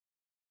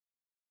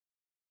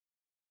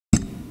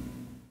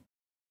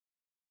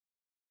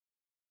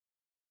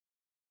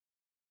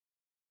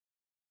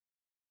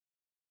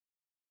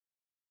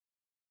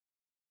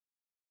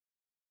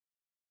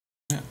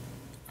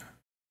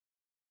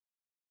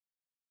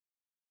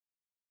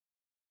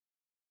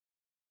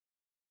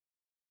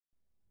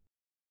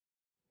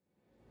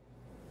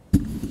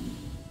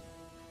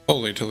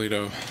Holy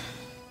Toledo.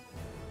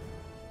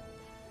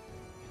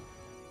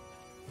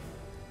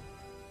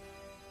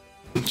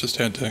 Just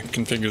had to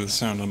configure the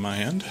sound on my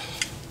end.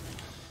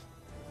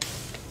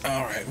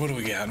 Alright, what do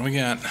we got? We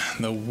got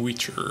The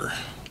Witcher.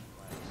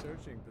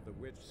 Searching for the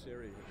witch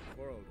Ciri had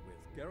quarreled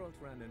with, Geralt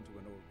ran into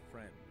an old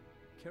friend,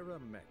 Kira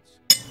Metz.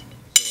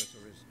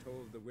 Sorceress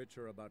told the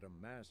Witcher about a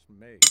masked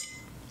mage.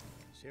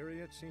 Ciri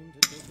had seemed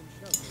to taken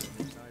shelter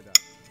in his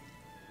hideout.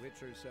 The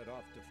Witcher set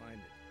off to find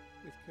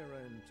it, with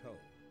Kira in tow.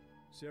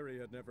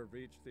 Ciri had never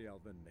reached the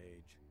elven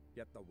mage,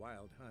 yet the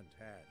wild hunt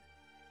had.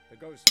 The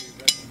ghostly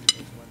retinue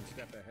was one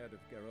step ahead of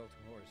Geralt,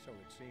 or so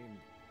it seemed.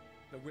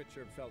 The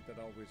Witcher felt that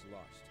all was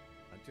lost,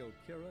 until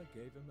Kira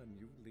gave him a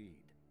new lead.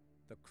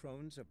 The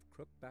Crones of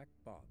Crookback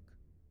Bog.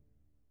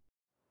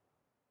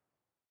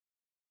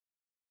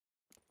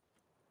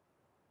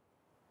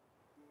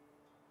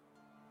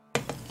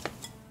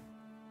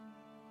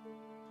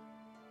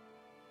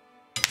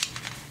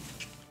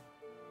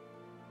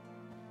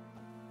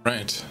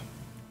 Right.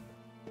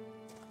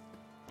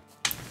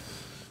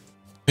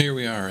 Here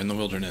we are in the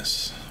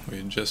wilderness. We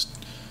had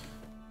just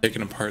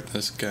taken apart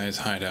this guy's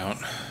hideout.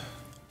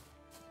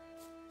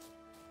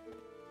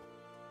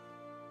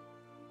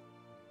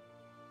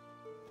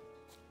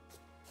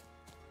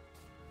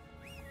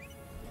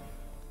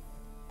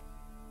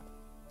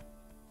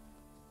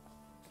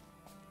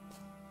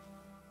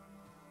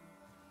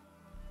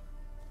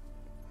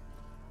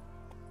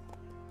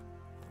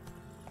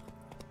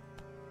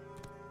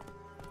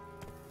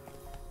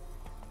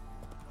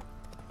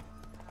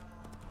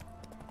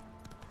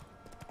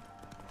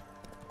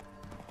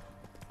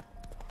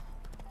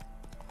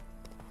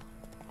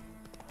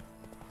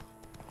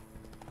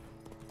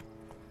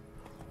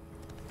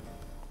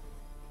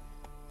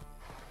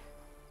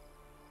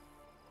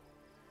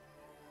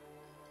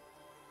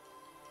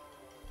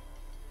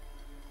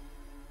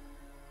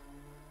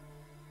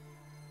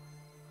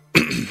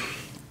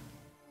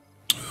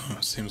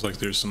 Seems like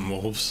there's some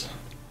wolves.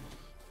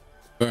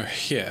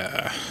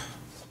 Yeah.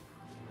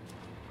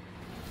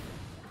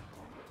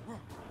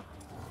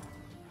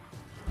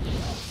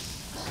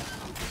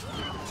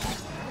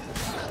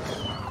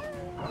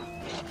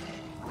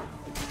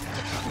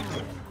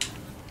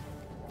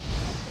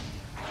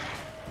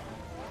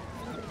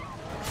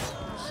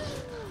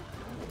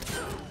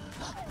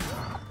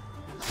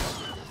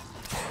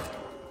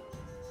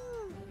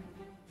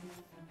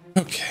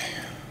 Okay.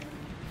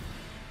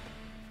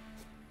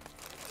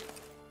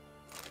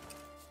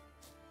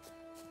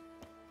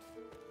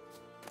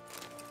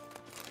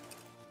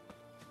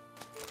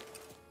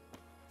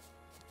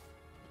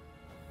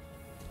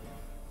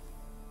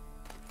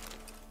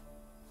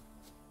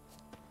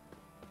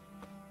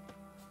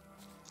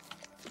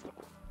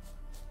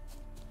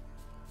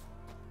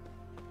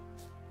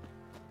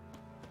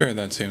 Sure,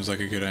 that seems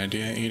like a good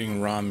idea, eating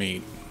raw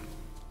meat.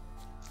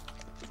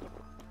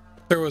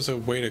 There was a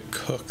way to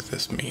cook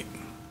this meat.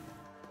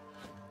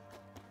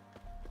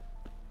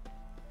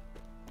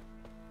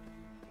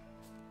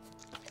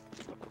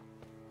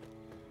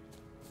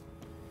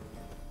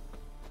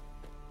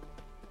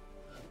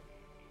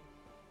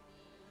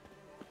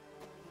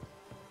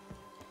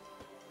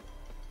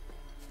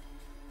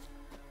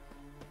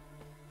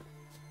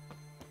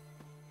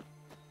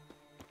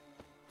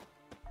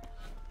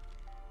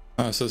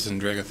 Oh, this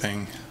isn't Drega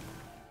thing.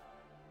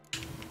 Do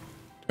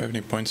I have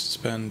any points to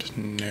spend?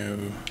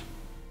 No.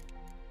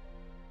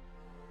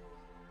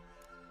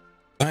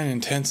 Line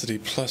intensity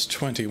plus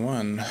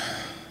 21.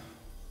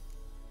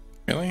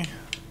 Really?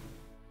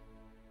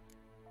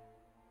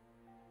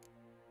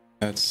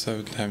 That's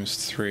 7 times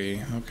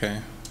 3. Okay.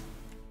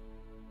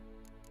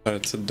 But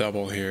it's a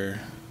double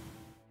here.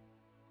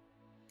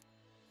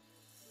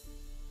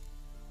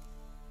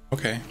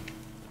 Okay.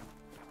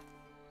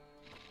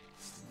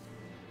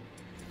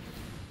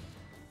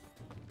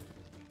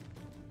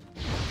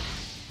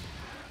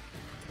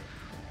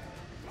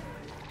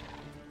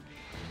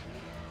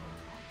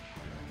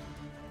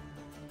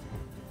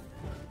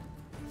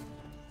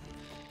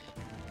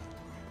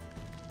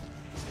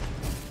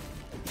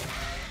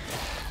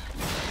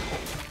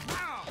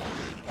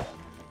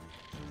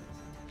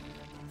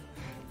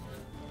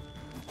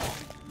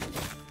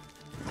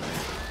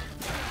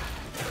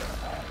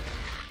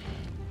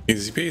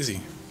 Easy peasy.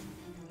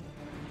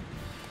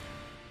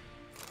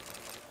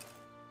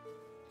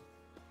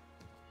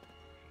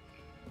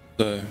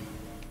 The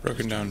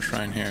broken down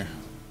shrine here.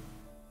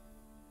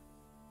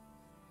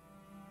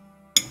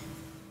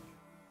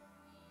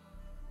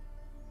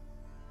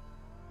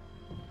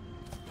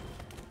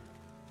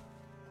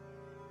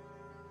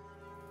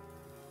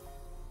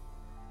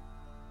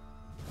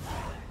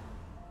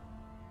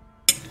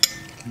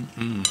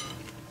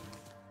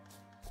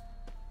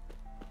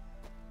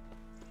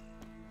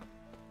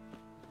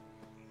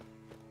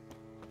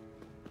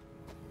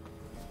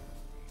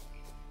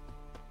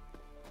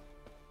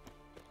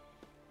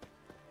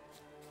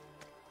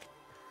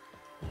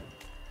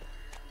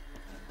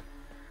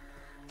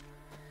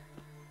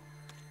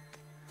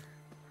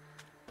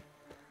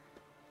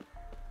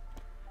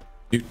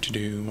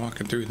 Do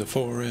walking through the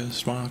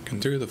forest, walking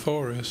through the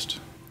forest.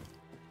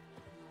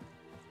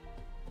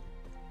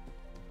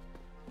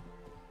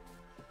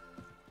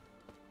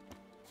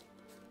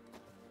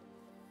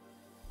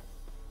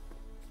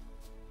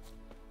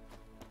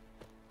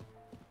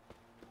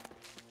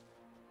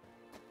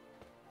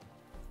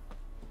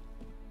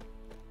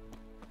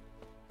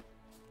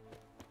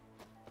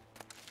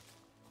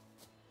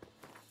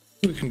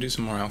 We can do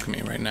some more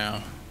alchemy right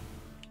now.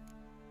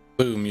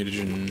 Blue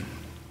mutagen.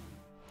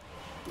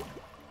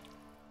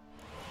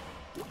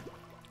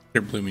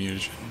 Your blue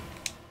mutagen.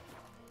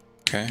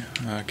 Okay,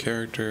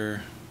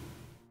 character.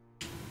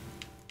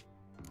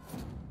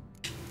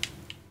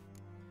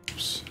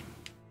 Oops.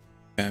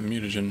 Yeah,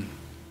 mutagen.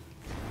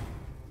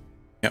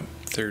 Yep,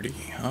 30.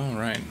 All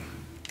right.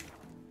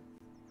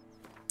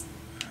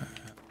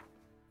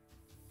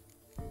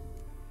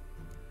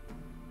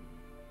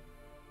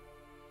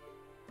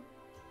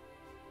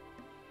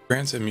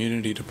 Grants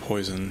immunity to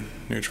poison.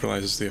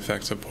 Neutralizes the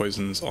effects of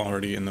poisons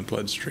already in the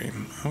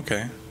bloodstream.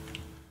 Okay.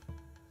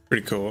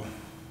 Pretty cool.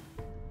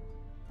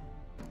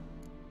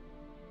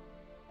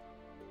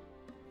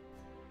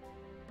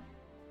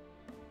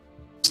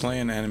 Slay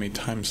an enemy,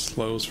 time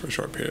slows for a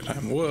short period of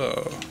time.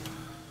 Whoa.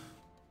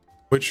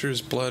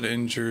 Witcher's blood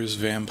injures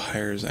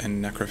vampires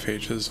and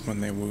necrophages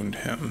when they wound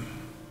him.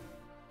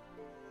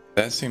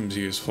 That seems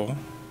useful.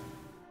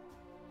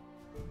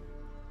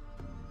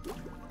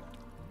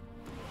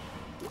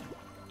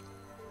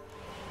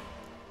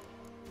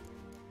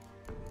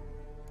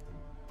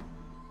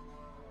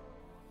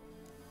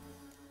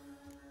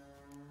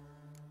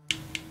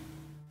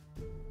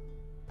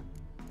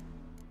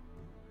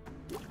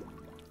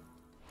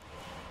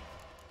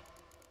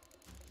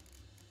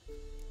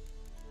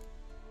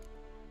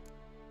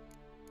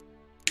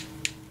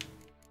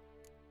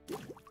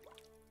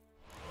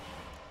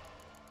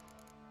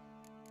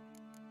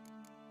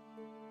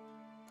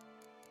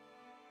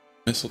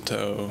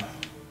 Mistletoe.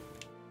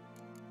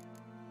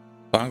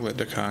 Doglet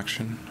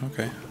decoction.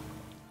 Okay.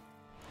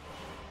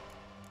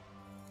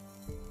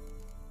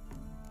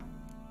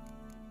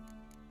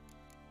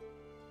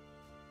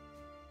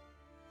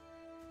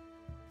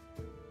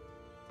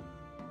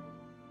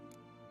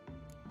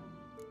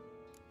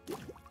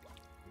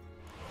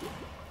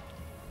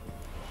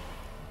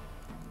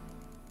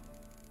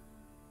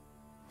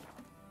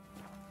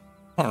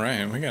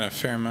 Alright, we got a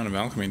fair amount of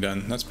alchemy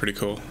done. That's pretty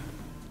cool.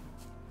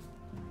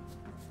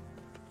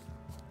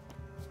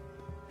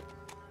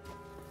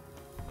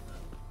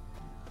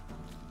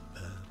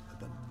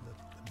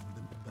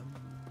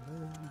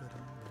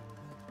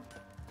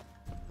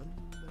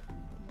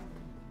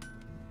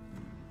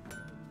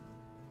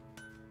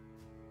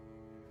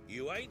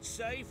 You ain't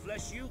safe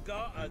unless you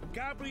got a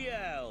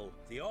Gabrielle.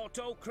 The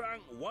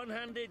auto-crank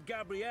one-handed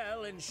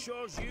Gabrielle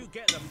ensures you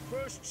get the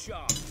first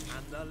shot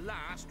and the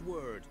last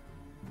word.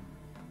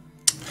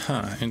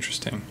 Huh,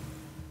 interesting.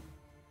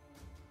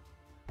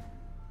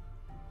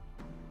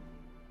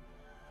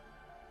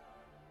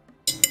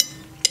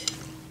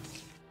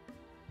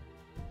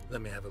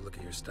 Let me have a look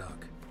at your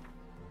stock.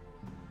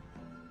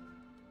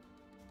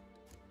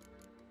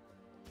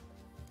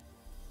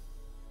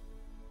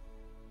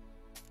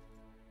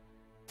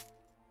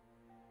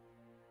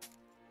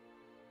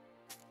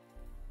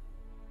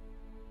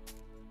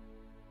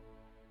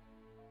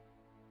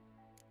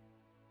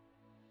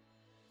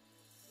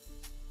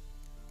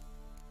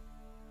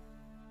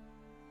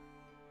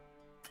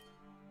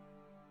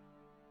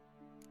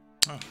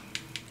 Oh,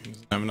 he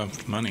doesn't have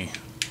enough money.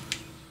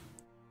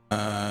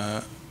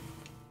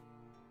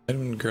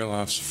 Edwin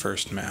Gerloff's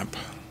first map.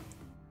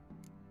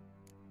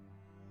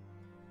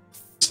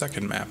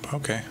 Second map,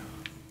 okay.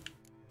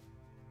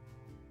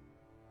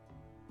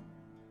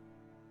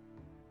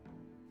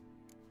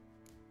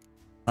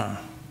 Huh.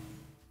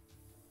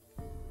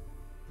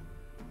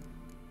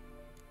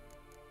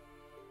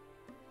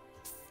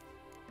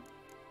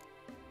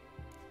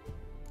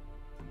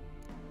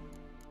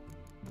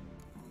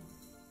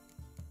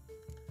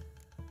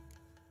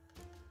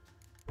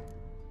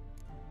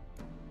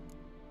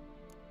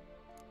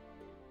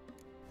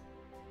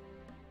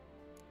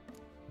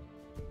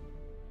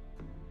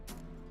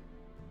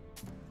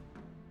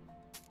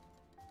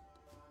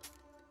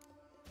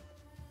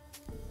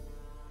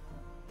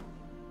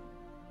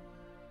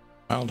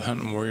 Wild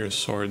Hunt Warrior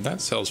Sword, that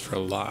sells for a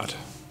lot.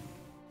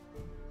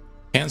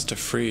 Hands to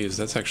freeze,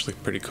 that's actually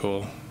pretty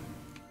cool.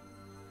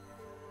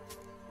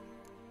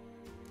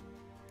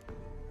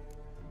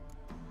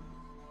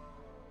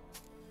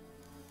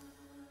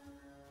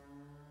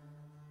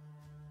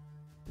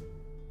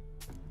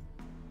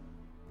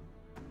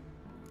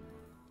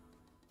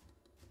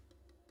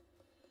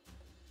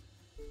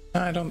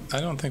 I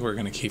don't think we're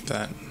gonna keep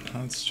that.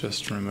 Let's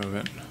just remove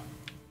it.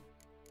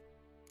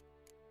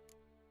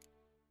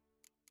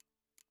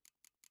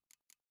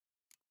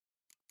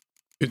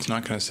 Dude's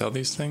not gonna sell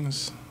these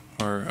things?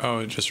 Or, oh,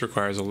 it just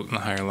requires a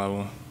higher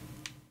level.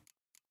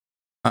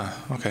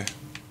 Ah, okay.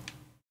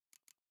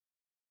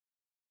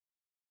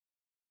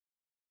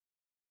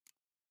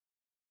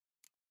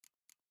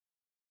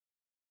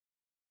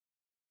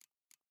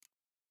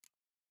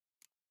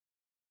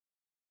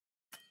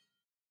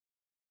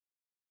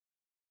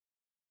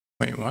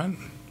 Wait, what?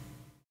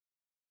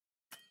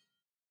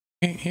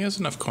 He has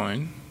enough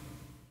coin.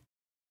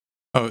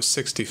 Oh, it's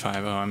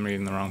 65. Oh, I'm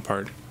reading the wrong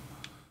part.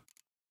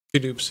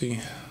 Doopsie.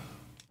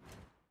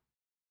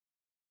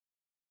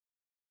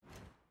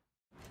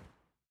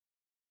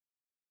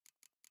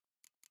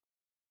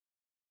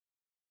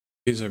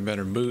 These are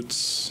better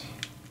boots.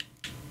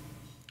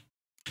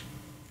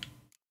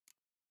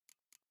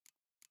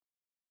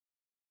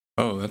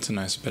 Oh, that's a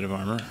nice bit of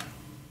armor.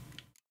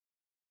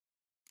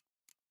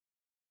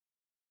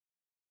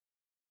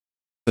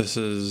 This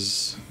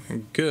is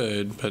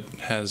good, but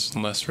has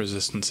less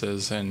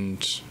resistances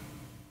and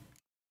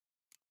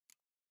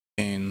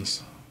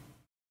gains.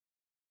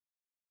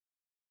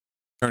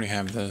 I already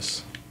have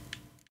this.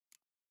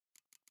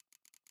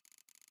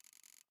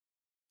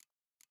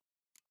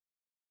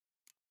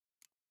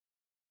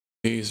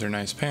 These are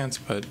nice pants,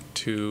 but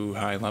too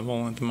high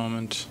level at the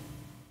moment.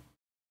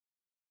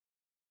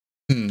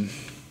 I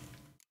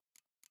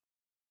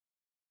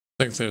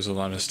think there's a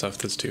lot of stuff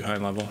that's too high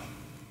level.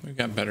 We've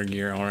got better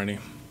gear already.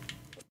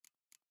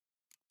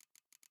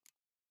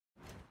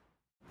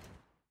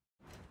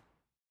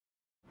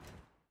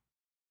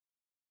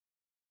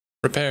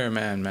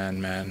 Repairman,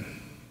 man.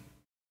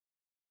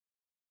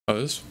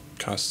 Oh, this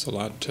costs a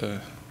lot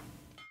to...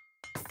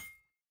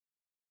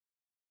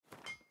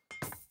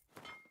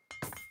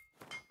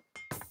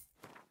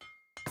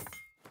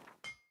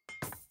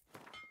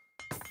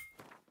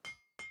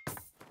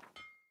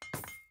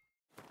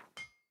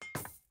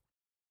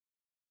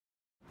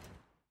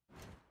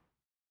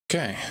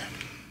 Okay.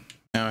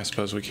 Now I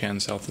suppose we can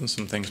sell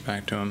some things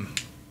back to him.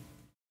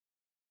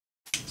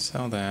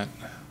 Sell that.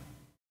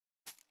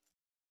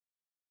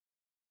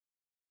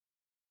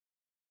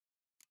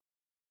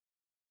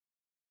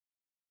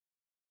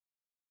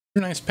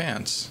 They're nice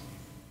pants.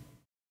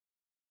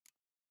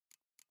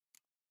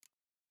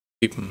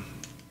 Keep them.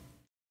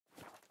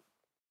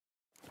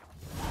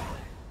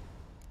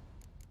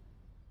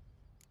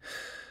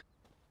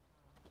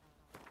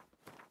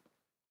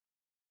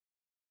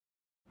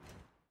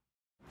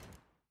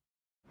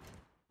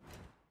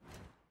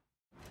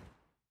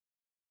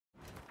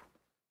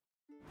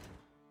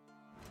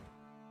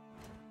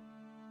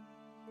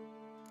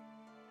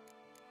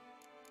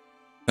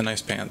 The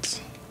nice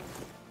pants.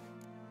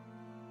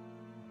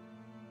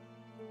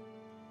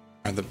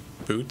 Are the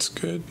boots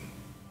good?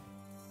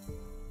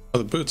 Oh,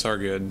 the boots are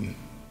good.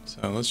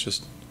 So let's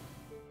just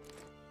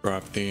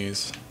drop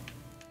these.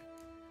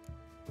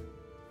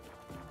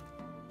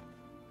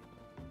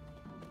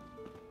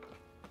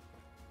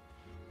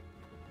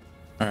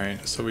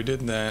 Alright, so we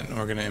did that.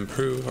 We're gonna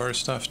improve our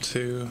stuff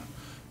too.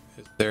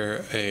 Is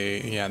there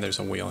a... yeah, there's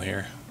a wheel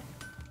here.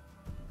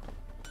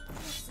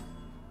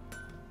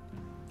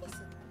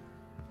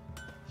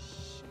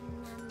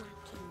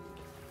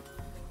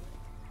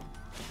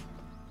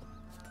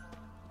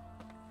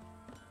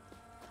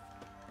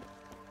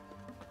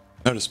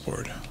 Notice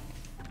board.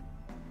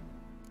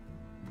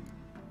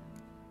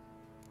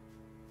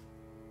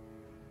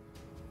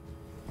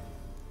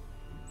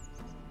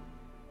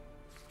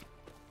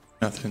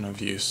 Nothing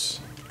of use.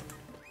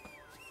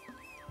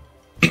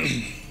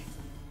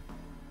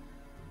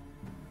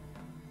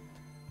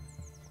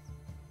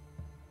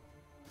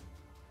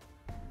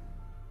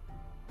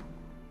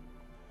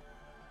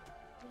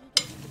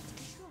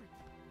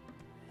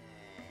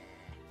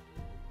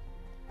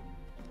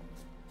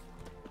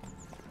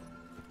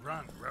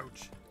 Run,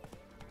 Roach.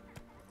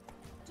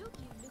 Don't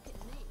you look at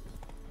me.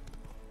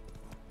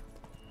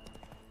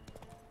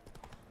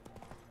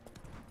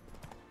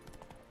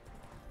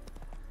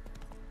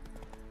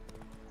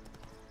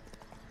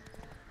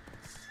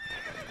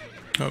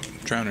 Oh,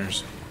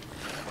 drowners.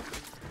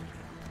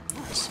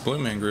 It's the Blue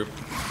Man Group.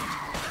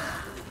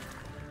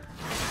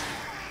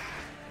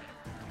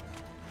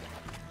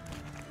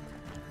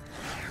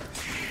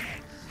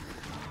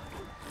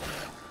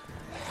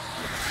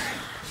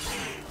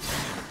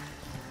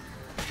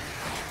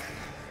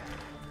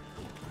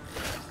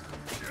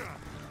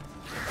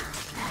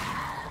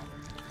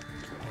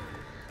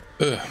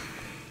 Ugh.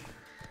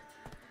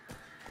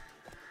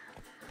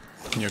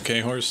 You okay,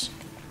 horse?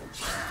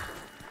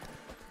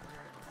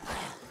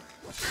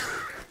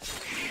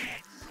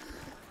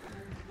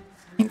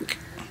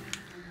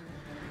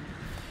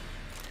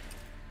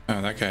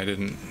 Oh, that guy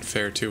didn't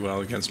fare too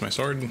well against my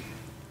sword. Is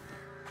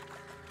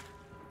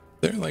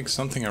there like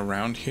something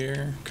around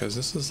here? Because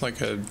this is like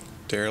a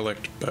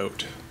derelict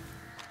boat.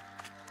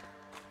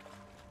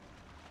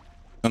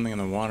 Something in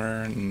the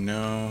water?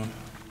 No.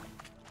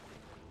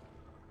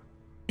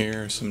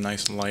 Here, some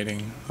nice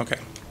lighting. Okay.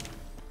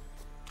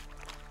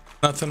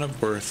 Nothing of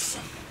worth.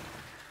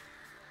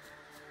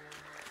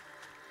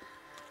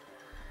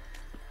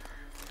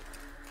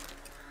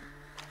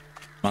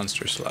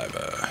 Monster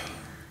saliva.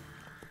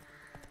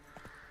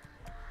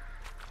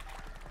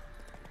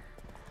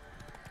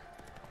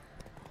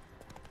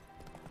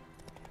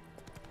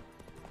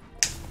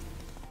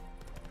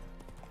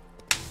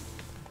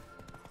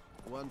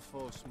 One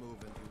false move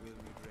and you will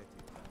regret it.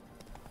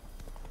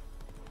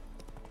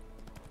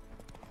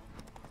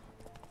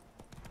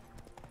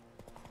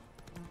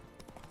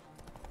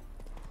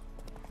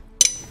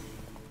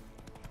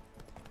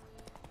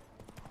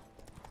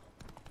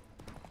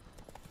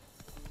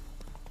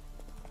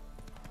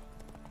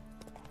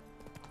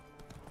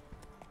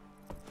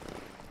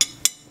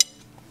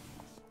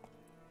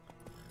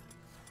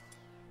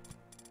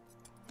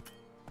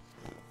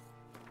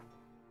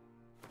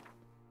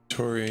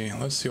 inventory.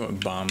 Let's see what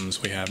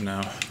bombs we have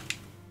now.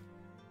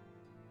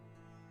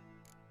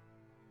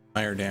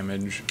 Fire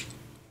damage,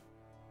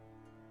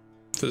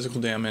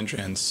 physical damage,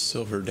 and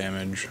silver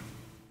damage.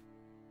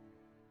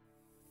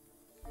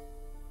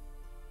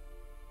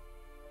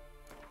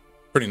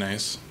 Pretty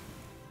nice.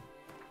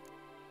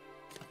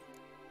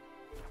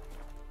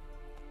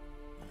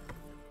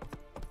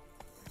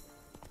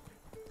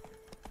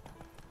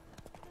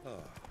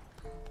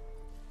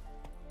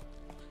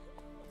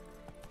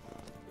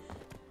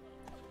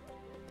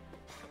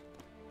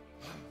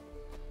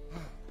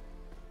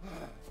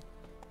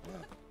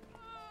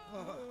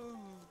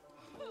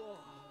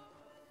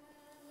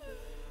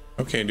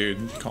 Okay,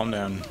 dude, calm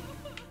down.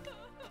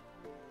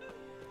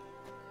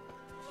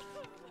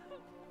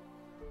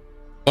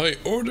 By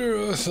order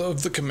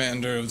of the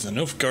commander of the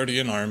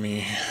Nilfgaardian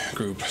Army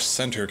Group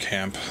Center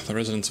Camp, the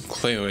residents of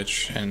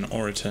Clayowich and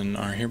Oriton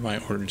are hereby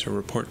ordered to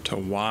report to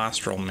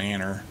Wastrel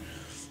Manor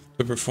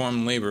to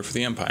perform labor for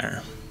the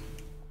Empire.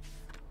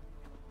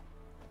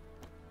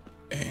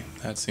 Okay,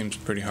 that seems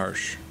pretty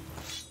harsh.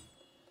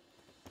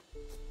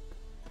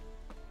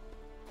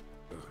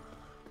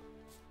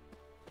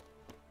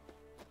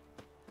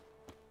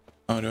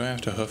 Oh, do I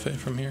have to hoof it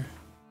from here?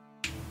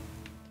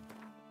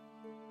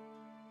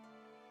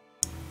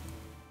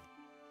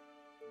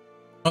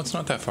 Oh, it's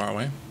not that far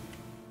away.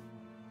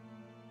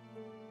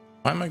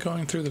 Why am I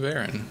going through the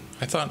Baron?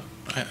 I thought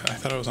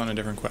I was on a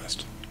different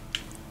quest.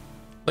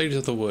 Ladies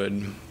of the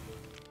Wood.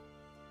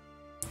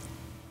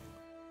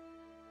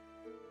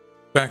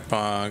 Back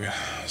bog.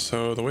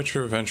 So the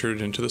Witcher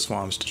ventured into the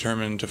swamps,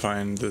 determined to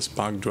find this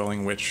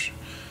bog-dwelling witch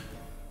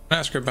and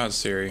ask her about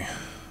Ciri.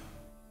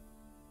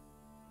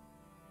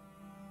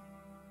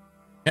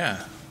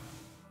 Yeah.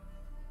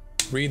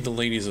 Read the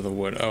Ladies of the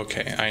Wood.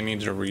 Okay, I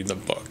need to read the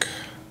book.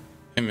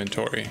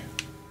 Inventory.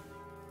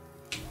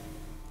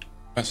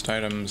 Quest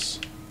items.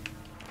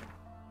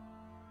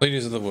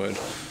 Ladies of the Wood.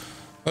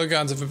 The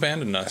gods have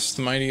abandoned us.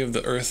 The mighty of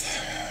the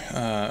earth,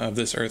 of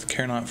this earth,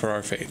 care not for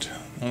our fate.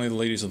 Only the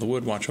Ladies of the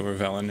Wood watch over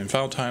Velen. In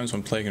foul times,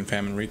 when plague and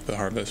famine reap the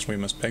harvest, we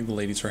must beg the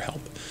ladies for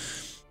help.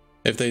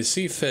 If they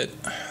see fit,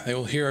 they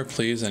will hear our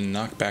pleas and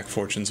knock back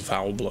fortune's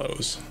foul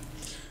blows.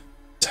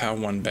 That's how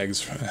one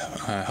begs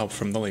help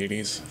from the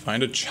ladies.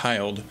 Find a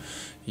child,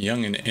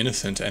 young and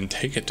innocent, and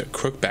take it to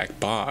Crookback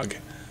Bog.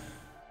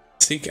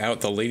 Seek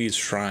out the lady's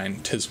shrine.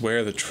 'Tis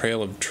where the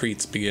trail of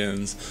treats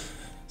begins.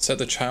 Set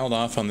the child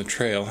off on the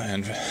trail,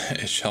 and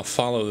it shall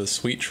follow the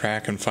sweet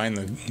track and find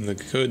the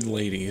good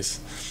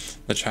ladies.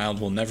 The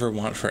child will never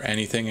want for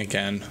anything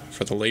again,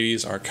 for the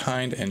ladies are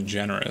kind and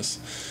generous.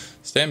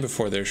 Stand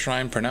before their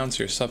shrine, pronounce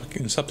your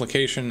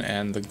supplication,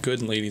 and the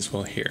good ladies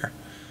will hear.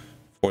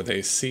 For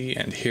they see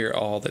and hear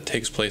all that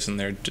takes place in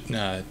their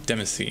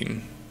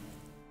demesne.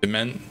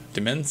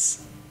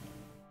 Demence?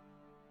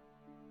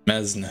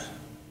 Mesne.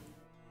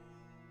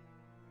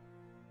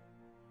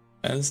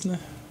 Mesne?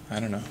 I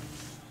don't know.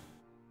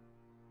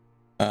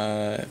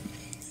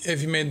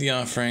 If you made the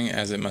offering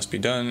as it must be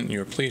done,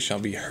 your plea shall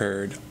be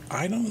heard.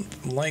 I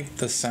don't like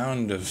the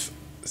sound of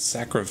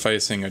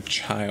sacrificing a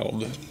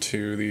child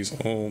to these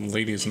old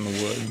ladies in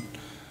the wood.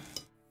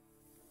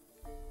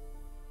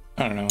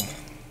 I don't know.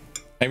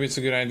 Maybe it's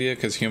a good idea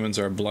because humans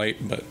are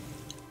blight, but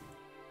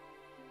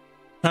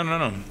I don't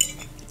know.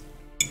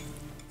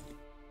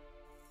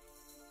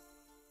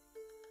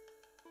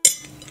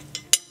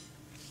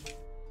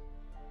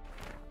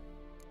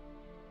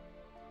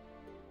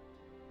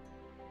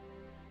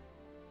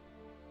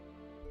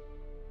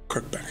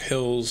 Crookback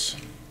Hills.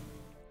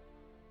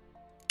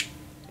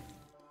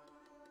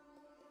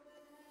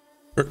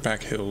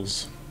 Crookback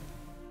Hills.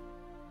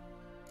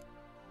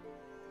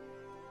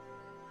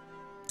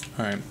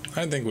 Alright,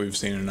 I think we've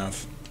seen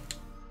enough.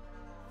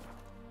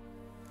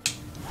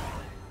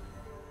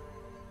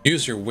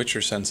 Use your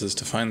Witcher senses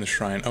to find the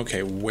shrine.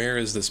 Okay, where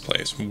is this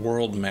place?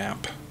 World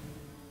map.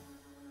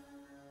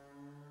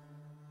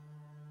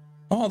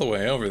 All the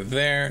way over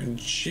there.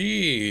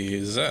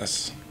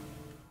 Jesus.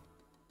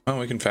 Oh,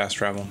 we can fast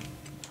travel.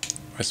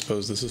 I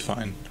suppose this is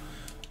fine.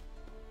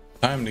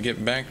 Time to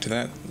get back to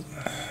that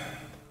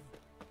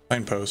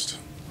signpost.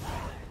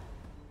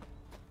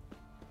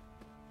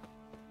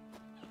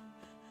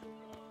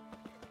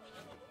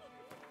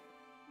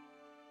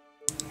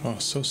 Oh,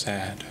 so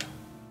sad.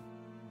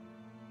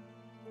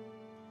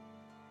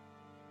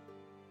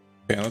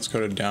 Okay, let's go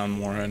to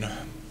Downwarren.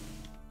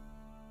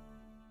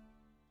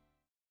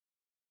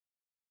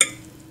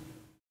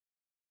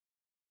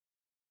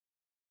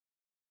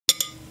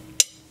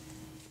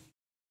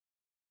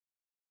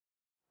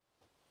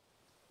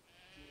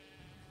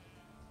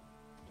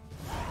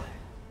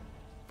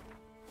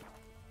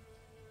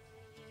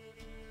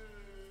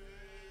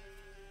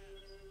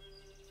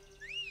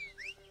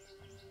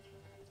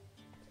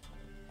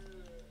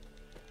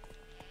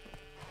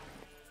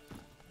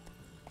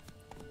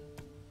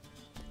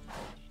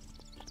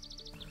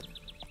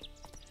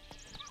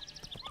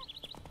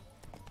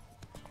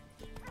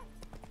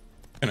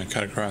 Gonna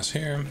cut across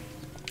here.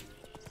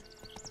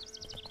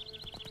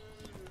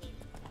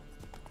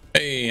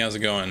 Hey, how's it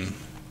going?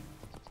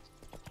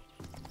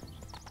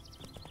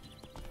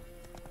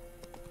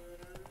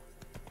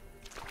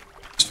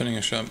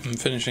 Just I'm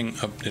finishing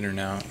up dinner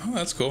now. Oh,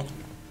 that's cool.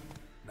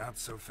 Not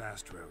so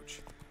fast,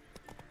 Roach.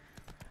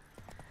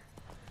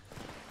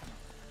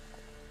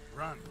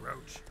 Run,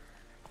 Roach.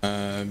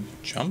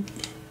 Jump?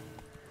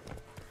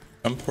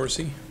 Jump,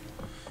 horsey?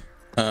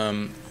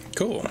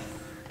 Cool.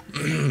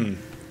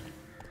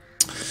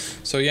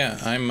 So yeah,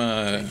 I'm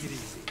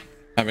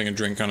having a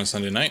drink on a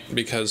Sunday night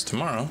because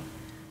tomorrow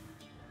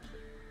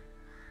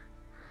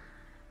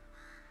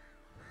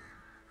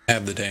I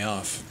have the day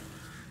off.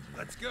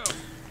 Let's go.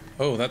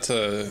 Oh, that's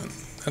a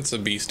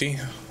beastie.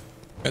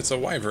 It's a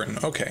wyvern.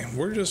 Okay,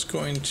 we're just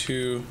going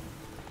to...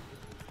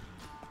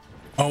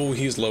 Oh,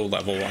 he's low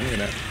level. I'm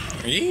gonna...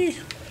 Eee!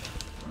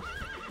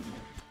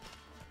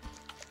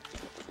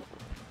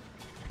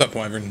 What's up,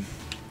 wyvern?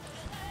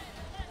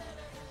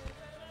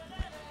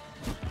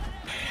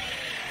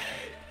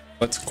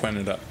 Let's quen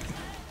it up.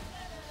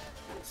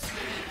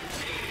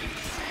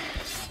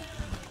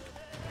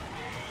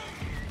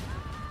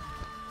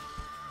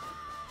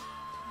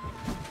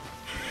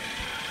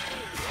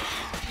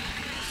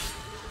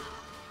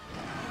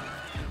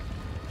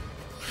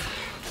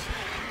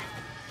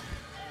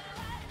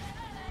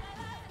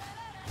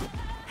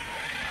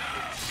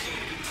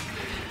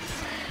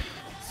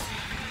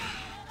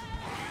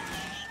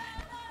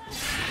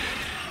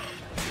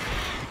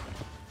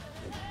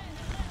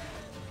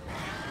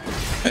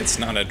 It's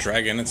not a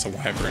dragon, it's a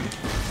wyvern.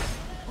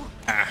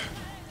 Ah.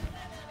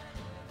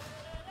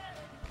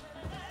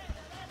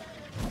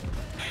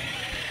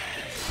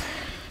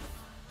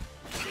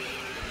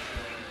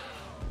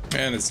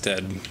 And it's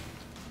dead.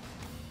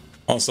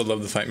 Also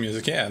love the fight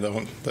music. Yeah,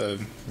 the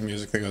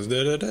music that goes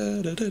da da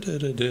da da da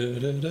da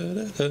da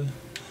da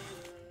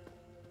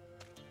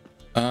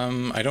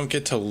da. I don't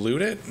get to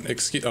loot it?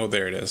 Excuse. Oh,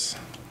 there it is.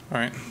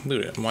 Alright,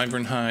 loot it.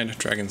 Wyvern hide,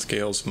 dragon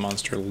scales,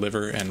 monster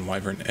liver, and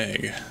wyvern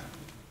egg.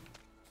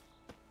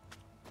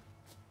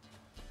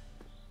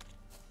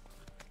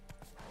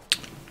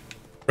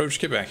 Roach,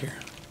 get back here.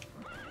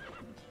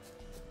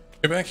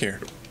 Get back here.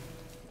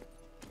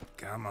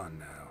 Come on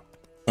now.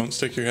 Don't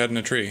stick your head in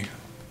a tree.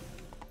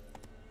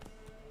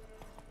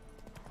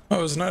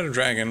 Oh, it's not a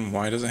dragon.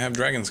 Why does it have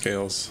dragon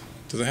scales?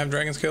 Does it have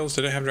dragon scales?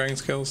 Did it have dragon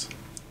scales?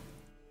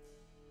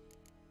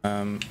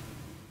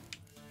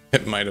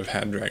 It might have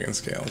had dragon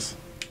scales.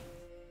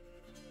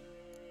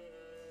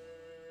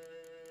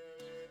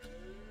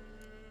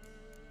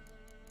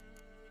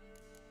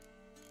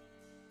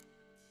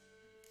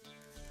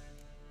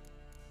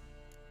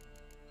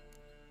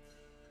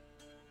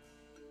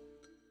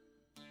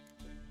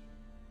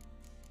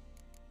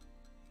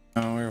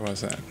 Oh, where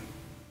was that?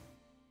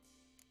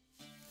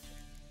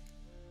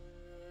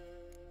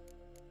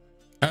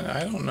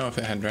 I don't know if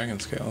it had dragon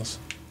scales.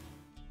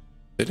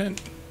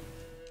 Didn't.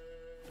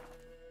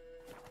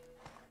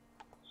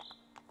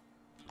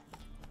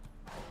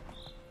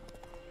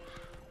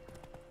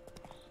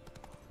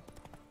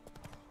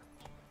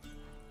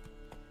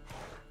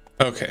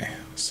 Okay,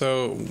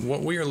 so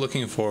what we are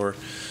looking for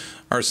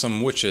are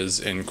some witches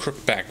in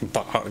Crookback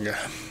Bog.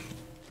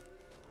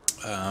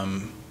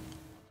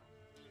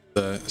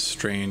 The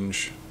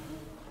strange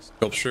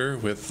sculpture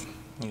with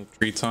little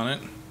treats on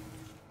it.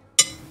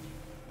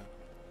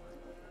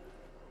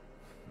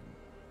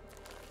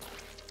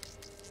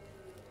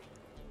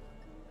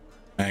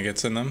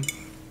 Maggots in them.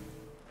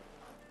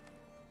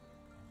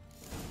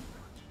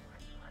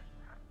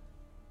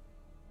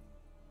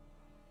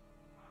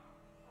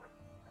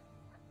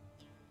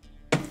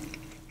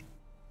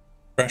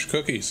 Fresh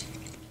cookies.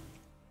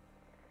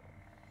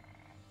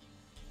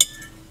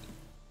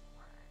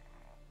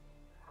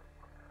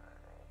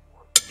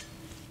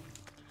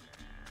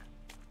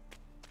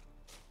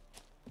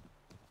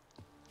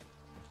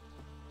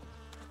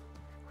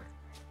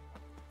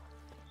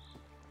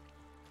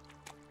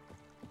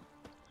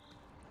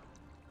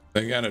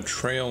 They got a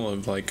trail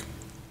of like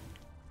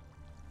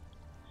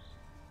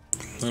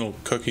little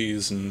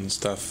cookies and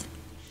stuff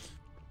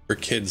for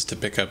kids to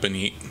pick up and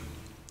eat,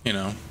 you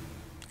know,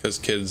 because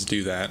kids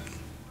do that.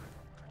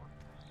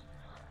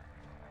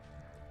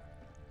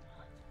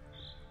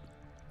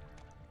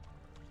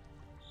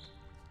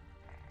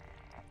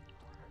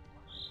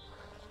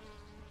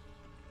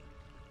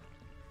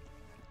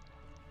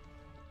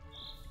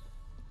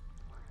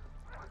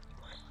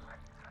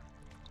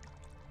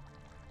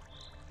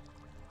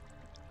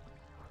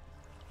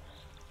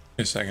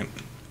 Wait a second.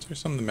 Is there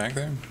something back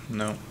there?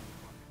 No.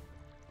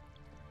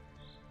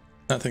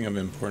 Nothing of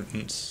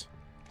importance.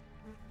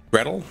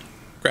 Gretel?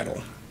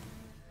 Gretel.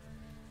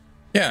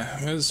 Yeah,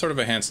 it's sort of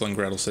a Hansel and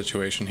Gretel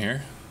situation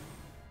here.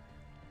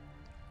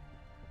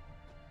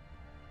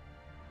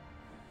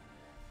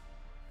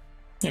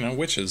 You know,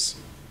 witches.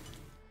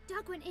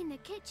 Doug went in the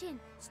kitchen,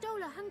 stole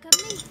a hunk of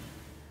meat.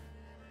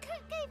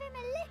 Cook gave him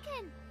a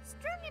licking,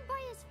 strung him by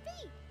his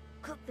feet.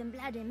 Cooked and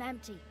bled him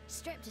empty,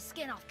 stripped his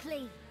skin off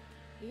clean.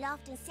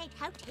 Laughed and said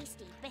how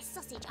tasty, best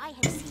sausage I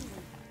have seen.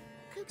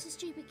 Cook's a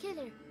stupid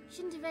killer,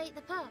 shouldn't have ate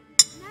the pup.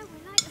 Now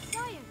we'll light a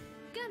fire,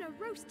 gonna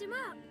roast him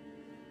up.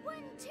 1,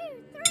 2,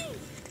 3,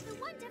 the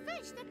one to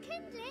fetch the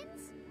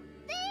kindlings,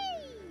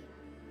 thee!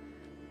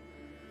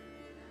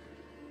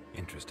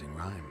 Interesting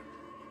rhyme.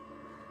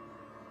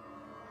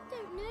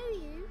 Don't know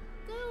you.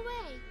 Go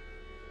away.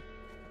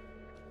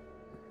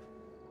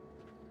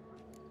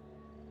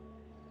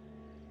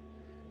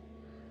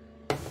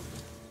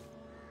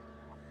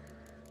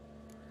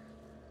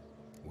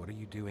 What are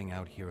you doing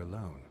out here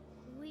alone?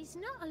 We's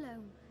not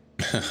alone.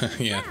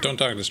 Yeah, don't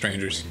talk to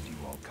strangers. Where did you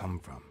all come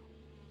from?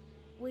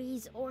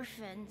 We's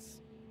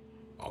orphans.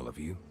 All of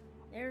you?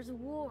 There's a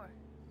war,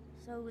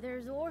 so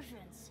there's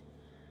orphans.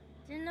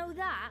 Didn't know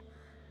that?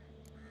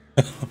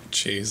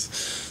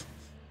 Jeez.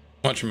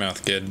 Watch your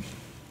mouth, kid.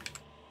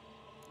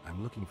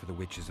 I'm looking for the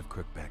witches of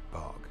Crookback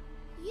Bog.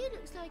 You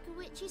looks like a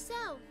witch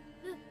yourself.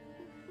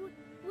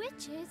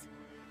 Witches?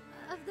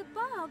 Of the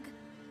bog?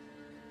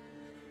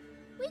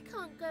 We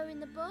can't go in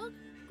the bog.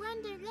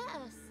 Gran don't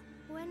let us.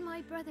 When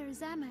my brother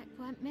Zemek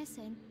went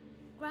missing,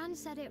 Gran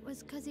said it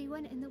was 'cause he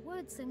went in the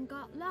woods and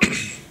got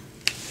lost.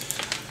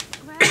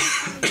 Gran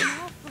played an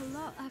awful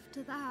lot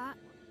after that.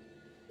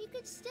 You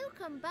could still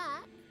come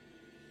back.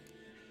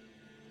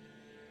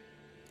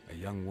 A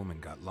young woman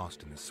got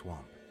lost in the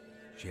swamp.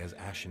 She has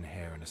ashen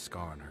hair and a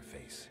scar on her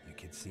face. You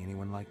kids see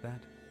anyone like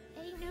that?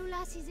 Ain't no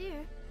lassies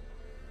here.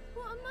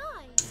 What am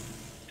I?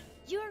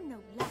 You're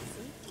no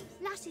lassie.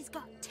 Lassie's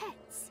got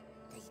tits.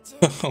 They do.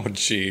 Oh,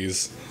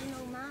 jeez. Heard an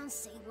old man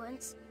say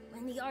once,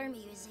 when the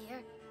army was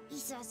here, he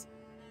says,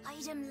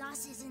 hide them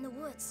lasses in the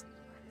woods.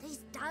 They's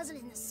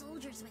dazzling the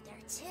soldiers with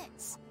their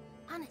tits.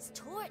 And it's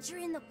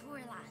torturing the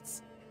poor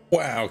lads.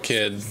 Wow,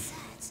 kid. Sad.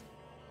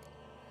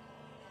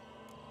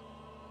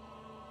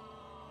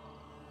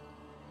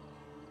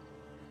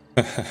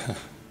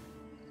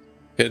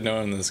 Kid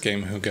knowing in this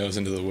game who goes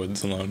into the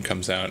woods alone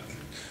comes out.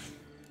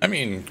 I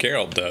mean,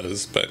 Geralt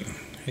does, but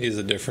he's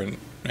a different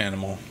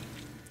animal.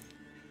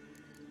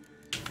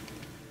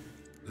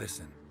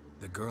 Listen,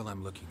 the girl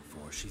I'm looking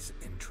for, she's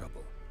in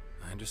trouble.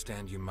 I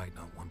understand you might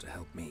not want to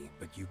help me,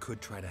 but you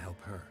could try to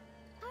help her.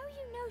 How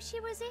you know she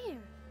was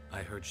here?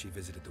 I heard she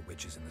visited the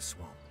witches in the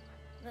swamp.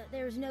 But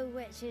there's no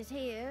witches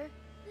here.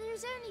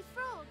 There's only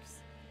frogs.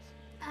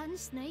 And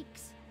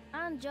snakes.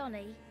 And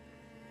Johnny.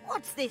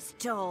 What's this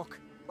talk?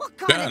 What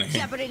kind Johnny. of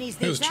jabbering is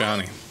this? Who's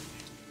Johnny?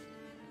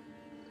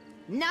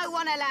 No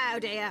one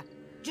allowed here.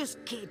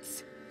 Just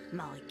kids.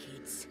 My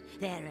kids.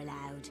 They're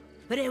allowed.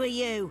 But who are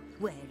you,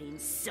 wearing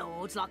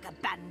swords like a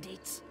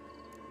bandit?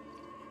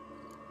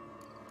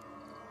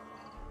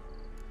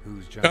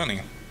 Who's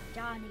Johnny?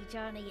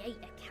 Johnny ate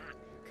a cat.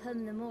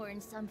 Come the more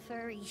in some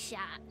furry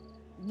shat.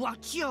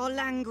 Watch your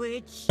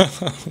language.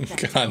 Oh,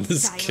 God,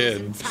 this Tales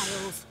kid. and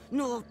tales,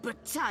 naught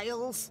but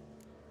tales.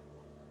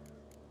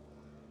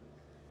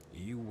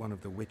 Are you one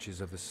of the witches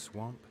of the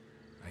swamp?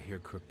 I hear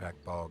Crookback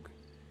Bog.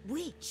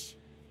 Witch?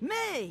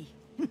 Me?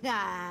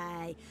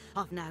 Nay,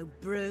 I've no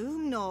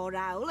broom nor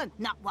owl and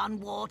not one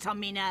wart on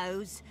me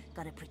nose.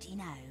 Got a pretty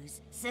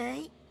nose,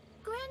 see?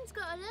 Gran's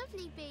got a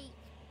lovely beak.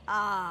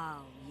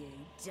 Oh, you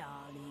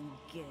darling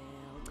girl.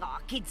 Oh,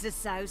 kids are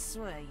so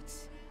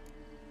sweet.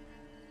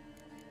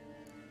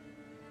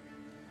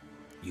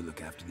 You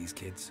look after these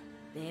kids?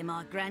 They're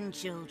my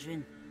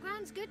grandchildren.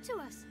 Gran's good to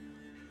us.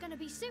 Gonna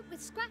be soup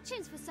with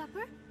scratchings for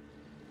supper.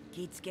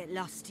 Kids get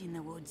lost in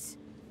the woods.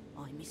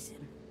 I miss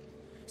them.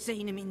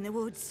 Seen them in the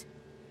woods.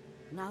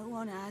 No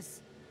one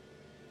has.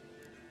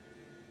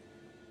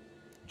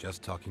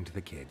 Just talking to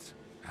the kids.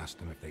 Asked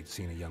them if they'd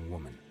seen a young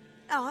woman.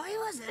 I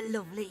was a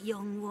lovely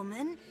young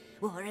woman.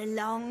 Wore a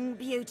long,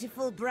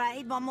 beautiful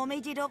braid my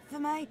mummy did up for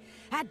me.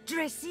 Had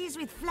dresses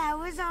with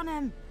flowers on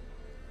them.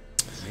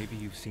 Maybe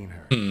you've seen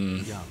her.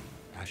 Young,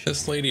 ashen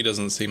This hair. lady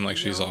doesn't seem like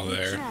she's all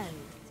there.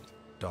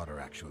 Daughter,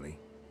 actually.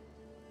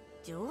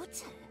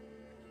 Daughter?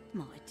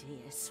 My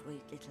dear,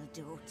 sweet little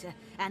daughter.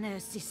 And her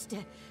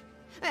sister.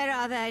 Where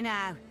are they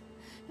now?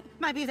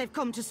 Maybe they've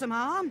come to some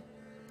harm.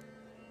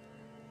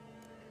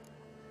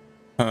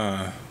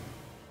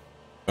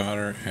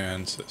 Daughter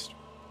and sister.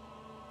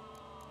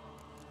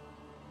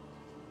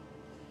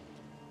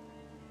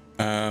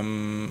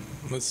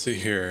 Let's see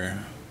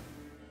here.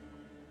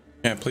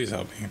 Yeah, please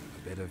help me.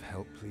 A bit of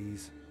help,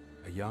 please.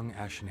 A young,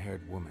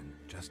 ashen-haired woman.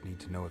 Just need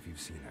to know if you've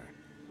seen her.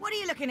 What are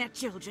you looking at,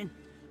 children?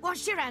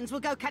 Wash your hands,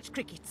 we'll go catch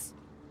crickets.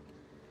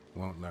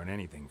 Won't learn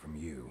anything from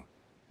you.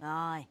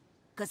 Aye,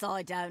 'cause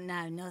I don't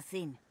know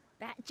nothing.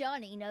 That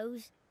Johnny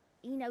knows.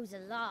 He knows a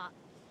lot.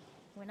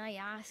 When I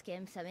ask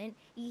him something,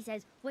 he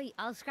says, wait,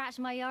 I'll scratch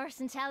my arse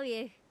and tell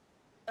you.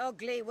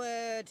 Ugly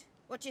word.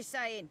 What you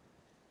saying?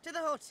 To the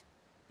hut.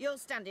 You'll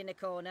stand in a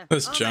corner.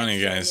 This I'll Johnny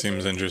make sure guy you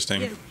seems do.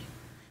 interesting. You.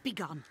 Be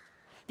gone.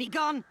 Be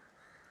gone.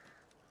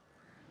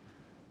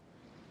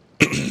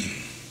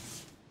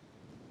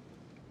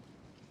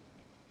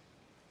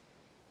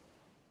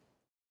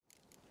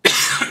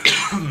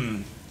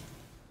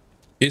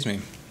 Excuse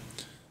me.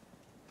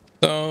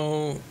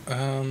 So,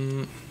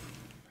 how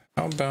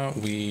about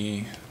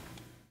we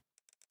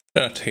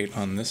meditate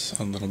on this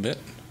a little bit?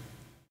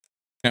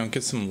 Now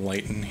get some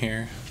light in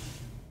here.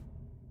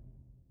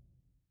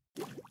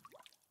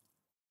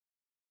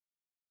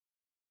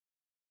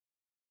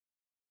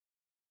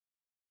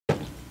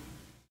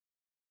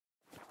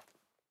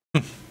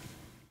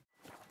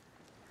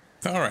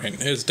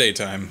 Alright, it's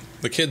daytime.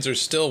 The kids are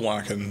still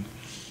walking.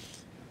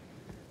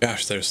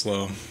 Gosh, they're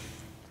slow.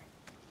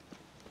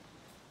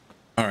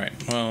 Alright,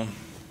 well.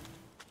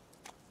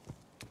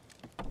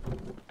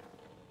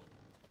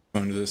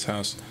 Going to this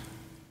house.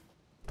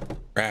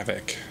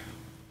 Travik.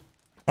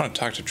 I want to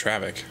talk to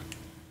Travik.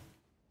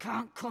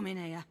 Can't come in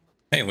here.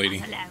 Hey, lady.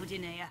 Not allowed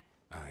in here.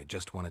 I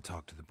just want to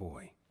talk to the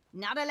boy.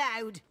 Not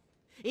allowed.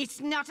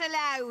 It's not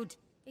allowed.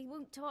 He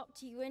won't talk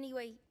to you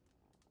anyway.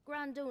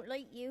 Gran don't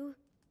like you.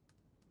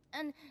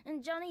 And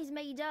Johnny's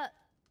made up.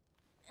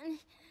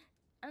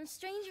 And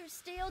strangers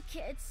steal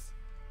kids.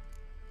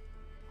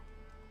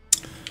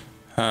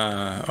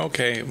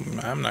 Okay,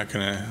 I'm not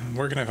gonna...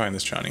 Where can I find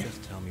this Johnny?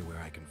 Just tell me where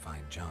I can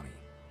find Johnny.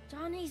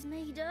 Johnny's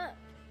made up.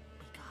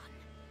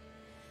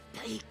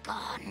 Be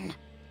gone.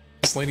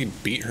 This lady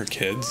beat her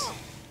kids.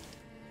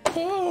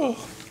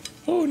 Oh!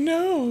 Oh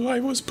no, I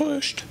was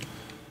pushed.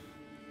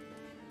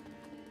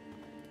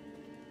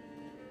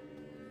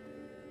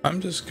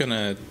 I'm just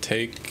gonna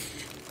take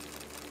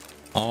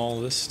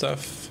all this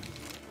stuff,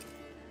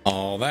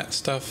 all that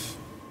stuff.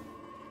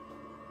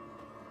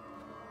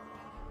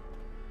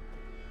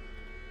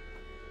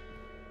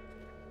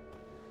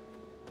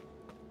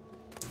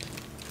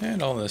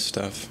 And all this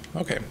stuff.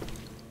 Okay.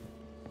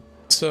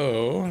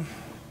 So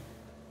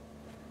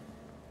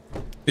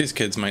these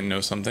kids might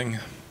know something.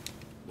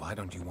 Why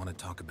don't you want to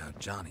talk about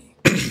Johnny?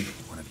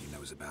 One of you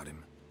knows about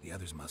him. The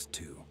others must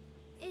too.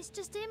 It's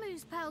just him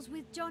who's pals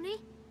with Johnny.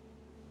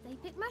 They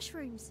pick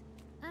mushrooms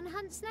and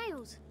hunt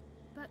snails.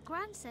 But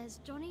Gran says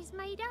Johnny's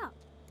made up.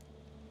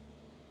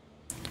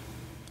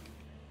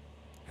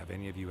 Have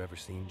any of you ever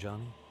seen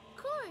Johnny?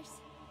 Of course.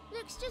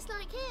 Looks just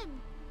like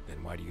him.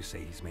 Then why do you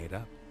say he's made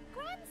up?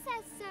 Gran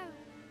says so.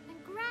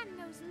 And Gran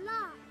knows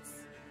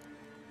lots.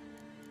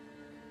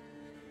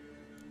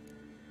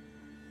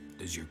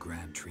 Does your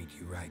Gran treat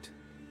you right?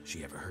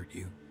 She ever hurt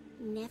you?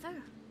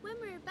 Never. When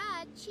we're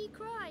bad, she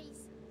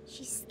cries.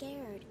 She's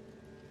scared.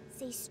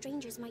 Says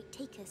strangers might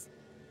take us.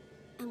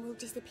 And we'll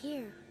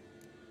disappear.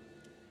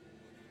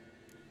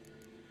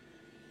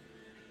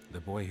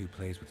 The boy who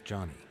plays with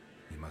Johnny,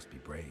 he must be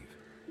brave.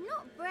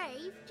 Not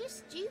brave,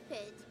 just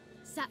stupid.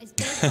 Sat his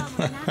big bum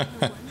on an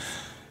anthill once.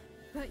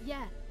 But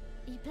yeah,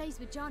 he plays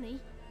with Johnny.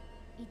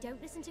 He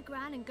don't listen to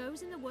Gran and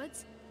goes in the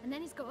woods, and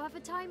then he's got to have a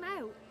time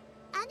out.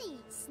 And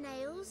eats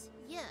snails.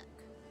 Yuck.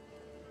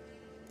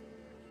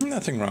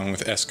 Nothing wrong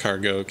with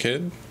escargot,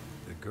 kid.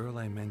 The girl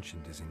I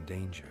mentioned is in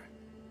danger.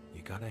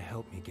 You gotta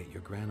help me get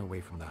your Gran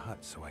away from the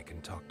hut so I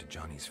can talk to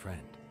Johnny's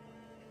friend.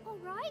 All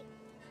right,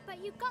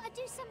 but you've got to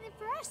do something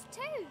for us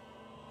too.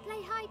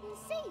 Play hide and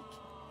seek.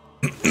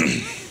 Mother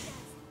does.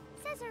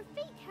 Says her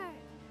feet hurt.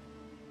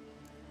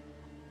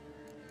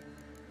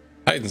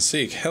 Hide and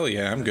seek. Hell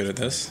yeah, I'm good at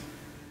this.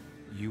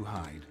 You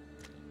hide,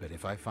 but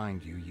if I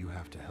find you, you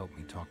have to help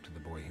me talk to the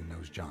boy who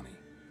knows Johnny.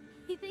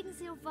 He thinks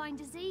he'll find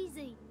us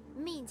easy.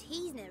 Means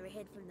he's never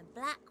hid from the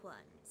black ones.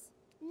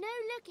 No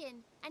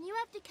looking, and you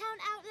have to count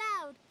out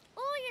loud.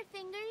 All your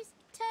fingers,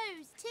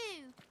 toes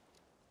too.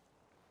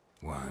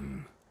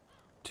 1,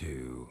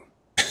 2.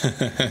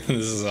 This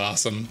is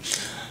awesome.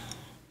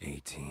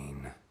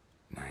 18,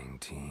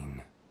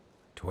 19,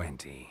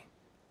 20.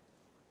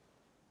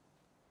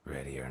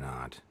 Ready or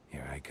not,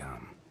 here I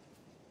come.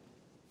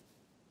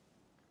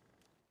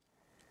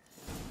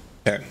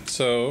 Okay,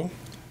 so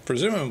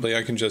presumably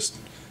I can just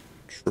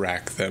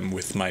track them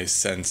with my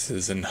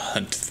senses and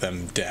hunt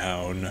them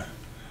down.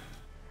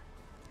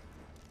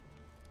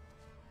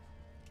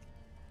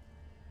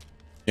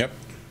 Yep.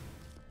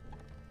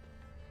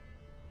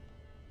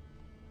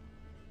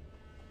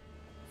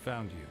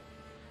 Found you.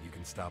 You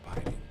can stop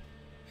hiding.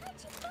 How'd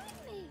you find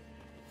me?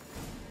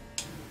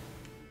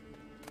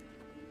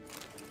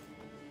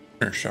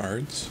 Inner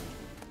shards.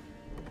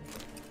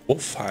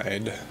 Wolf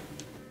hide.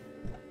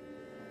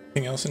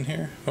 Anything else in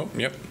here? Oh,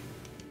 yep.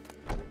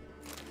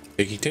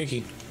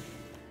 Takey.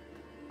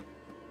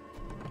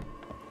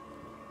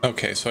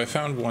 Okay, so I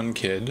found one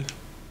kid.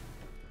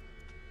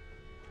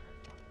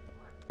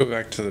 Go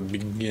back to the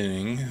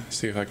beginning,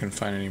 see if I can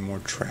find any more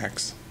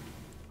tracks.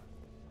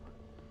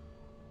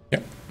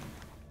 Yep.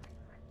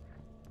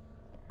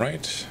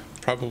 Right,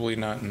 probably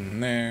not in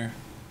there.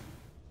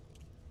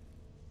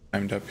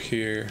 Climbed up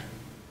here.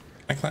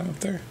 Can I climb up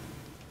there?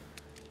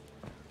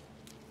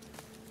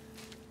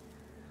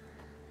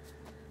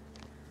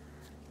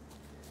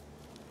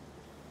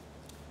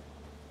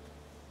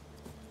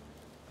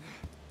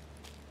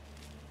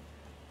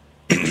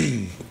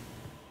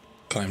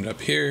 Climbed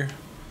up here,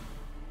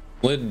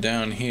 slid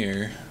down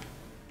here.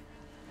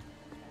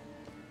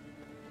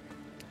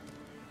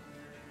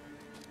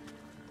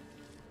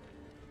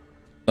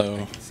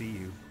 Hello. I can see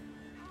you.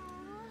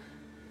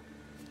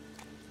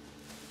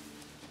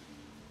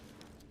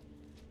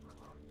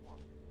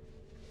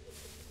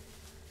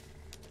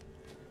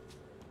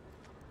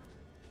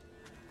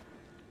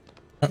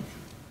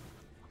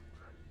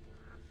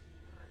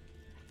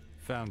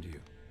 Found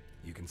you.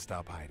 You can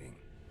stop hiding.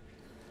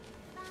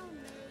 Found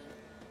me.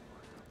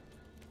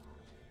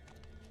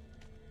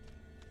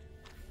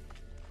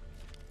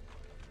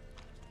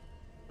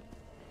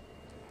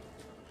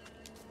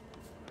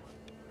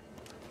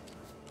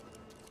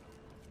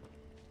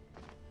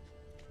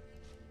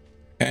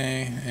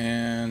 Okay,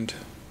 and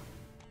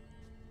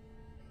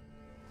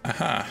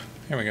aha,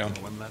 here we go.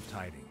 No one left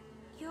hiding.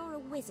 You're a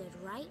wizard,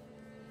 right?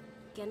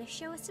 Gonna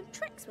show us some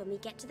tricks when we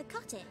get to the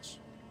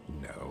cottage.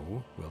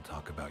 No, we'll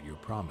talk about your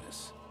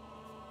promise.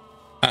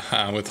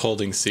 Haha,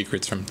 withholding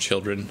secrets from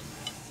children.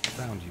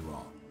 Found you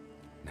all.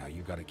 Now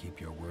you gotta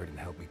keep your word and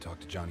help me talk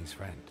to Johnny's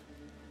friend.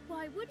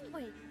 Why wouldn't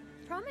we?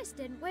 Promised,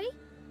 didn't we?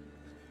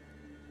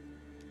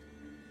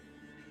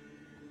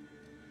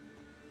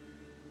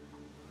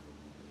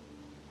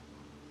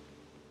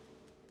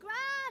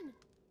 Gran!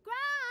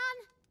 Gran!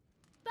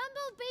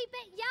 Bumblebee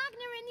bit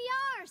Yagner in the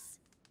arse!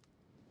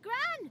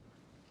 Gran!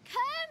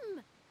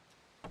 Come!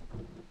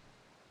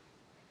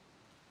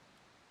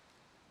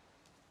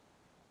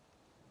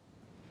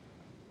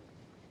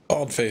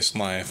 Bald-faced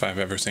lie if I've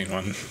ever seen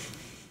one.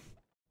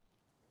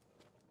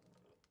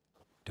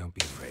 Don't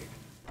be afraid.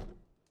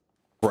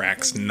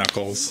 Brax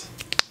knuckles.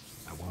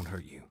 I won't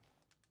hurt you.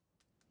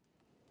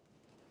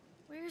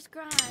 Where's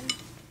Gran?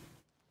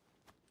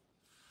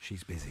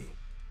 She's busy.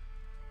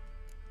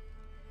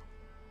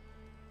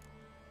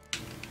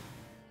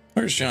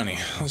 Where's Johnny?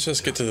 Let's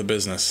just get to the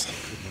business. I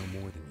should know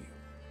more than you.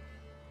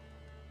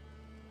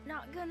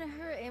 Not gonna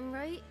hurt him,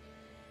 right?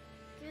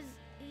 'Cause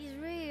he's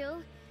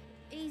real.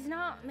 He's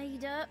not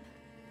made up.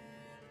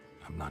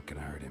 I'm not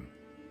gonna hurt him.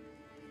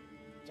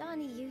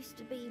 Johnny used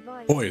to be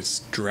by. Boy, it's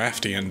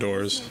drafty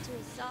indoors. Listening to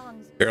his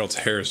songs. Geralt's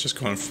hair is just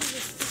going. When he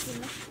was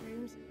picking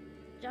mushrooms,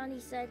 Johnny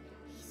said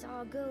he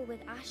saw a girl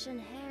with ashen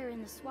hair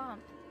in the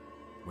swamp.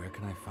 Where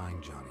can I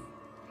find Johnny?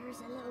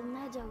 There's a little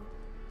meadow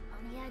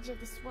on the edge of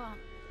the swamp.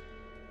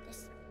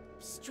 This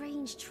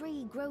strange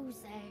tree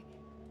grows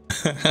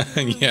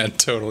there. Yeah,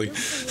 totally.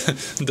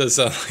 Does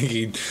sound like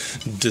he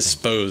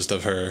disposed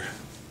of her.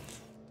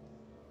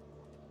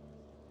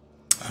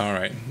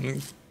 Alright.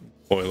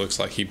 Boy, looks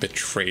like he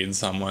betrayed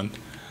someone.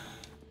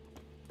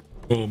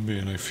 Oh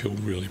man, I feel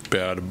really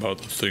bad about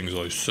the things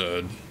I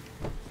said.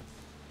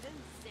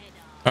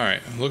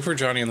 Alright, look for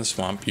Johnny in the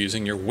swamp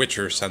using your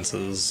Witcher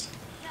senses.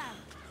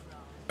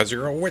 Because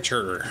you're a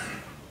Witcher.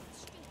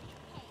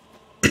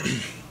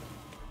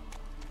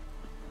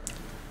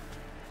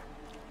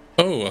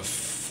 Oh,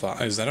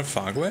 is that a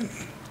foglet?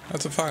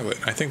 That's a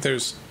foglet. I think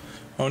there's...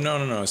 Oh,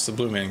 no, it's the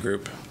Blue Man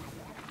Group.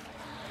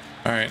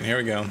 Alright, here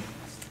we go.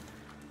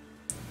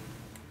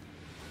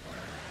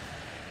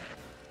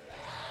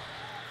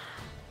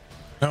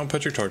 No,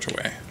 put your torch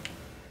away.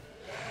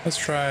 Let's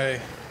try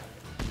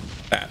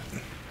that.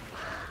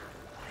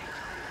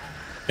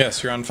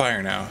 Yes, you're on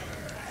fire now.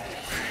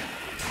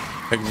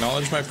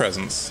 Acknowledge my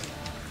presence.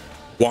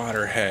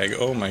 Water hag,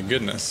 oh my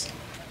goodness.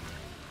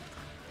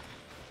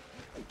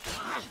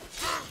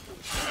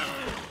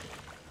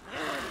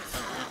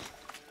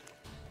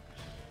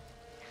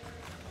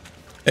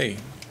 Hey.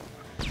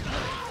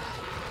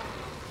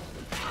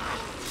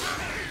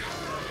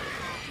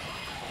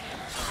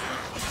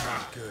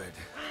 Not good.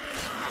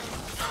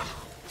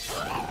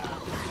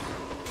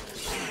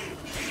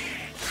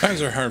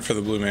 Times are hard for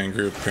the Blue Man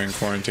Group during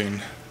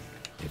quarantine.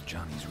 If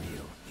Johnny's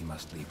real, he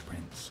must leave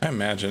prints. I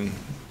imagine.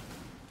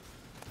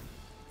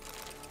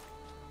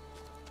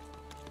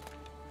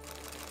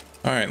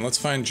 Alright, let's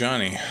find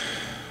Johnny.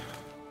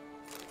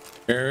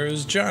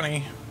 Here's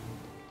Johnny.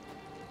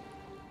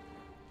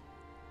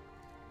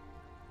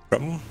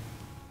 Trouble?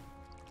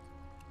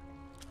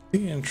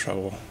 Be in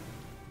trouble.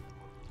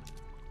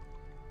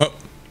 Oh.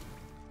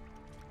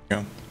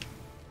 Go.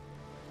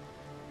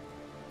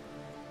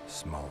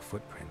 Small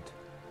footprint.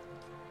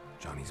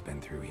 Johnny's been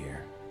through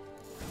here.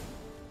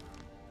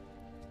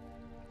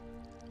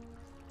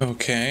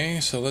 Okay,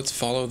 so let's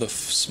follow the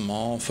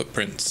small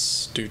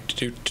footprints. Do.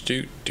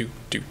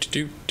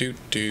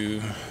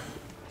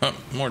 Oh,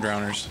 more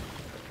drowners.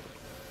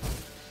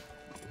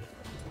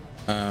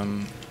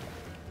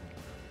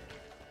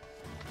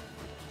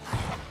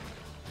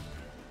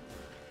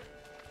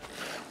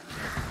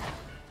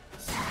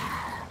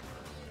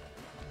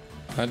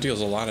 That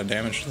deals a lot of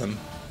damage to them.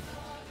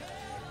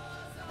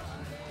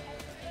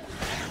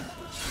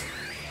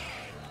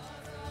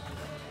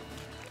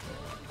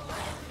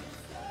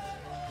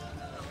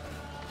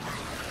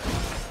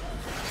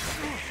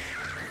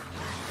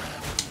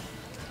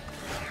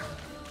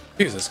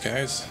 Jesus,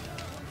 guys.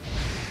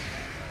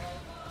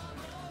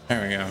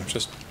 There we go.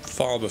 Just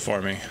fall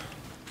before me.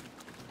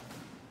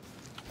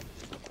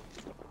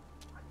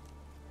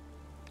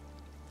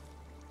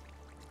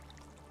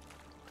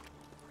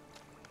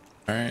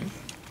 All right.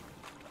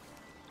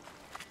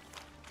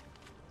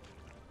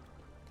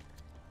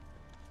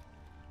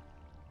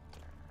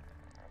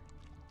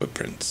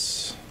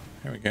 Footprints.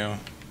 There we go.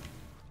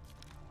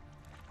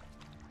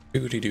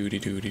 Doody doody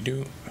doody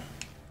doo.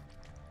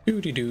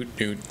 Doody doo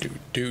doo doo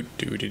doo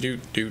doody doo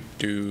doo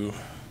doo.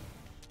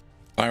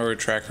 If I were a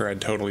tracker,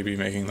 I'd totally be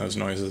making those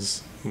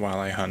noises while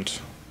I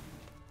hunt.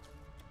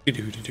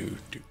 Doody doo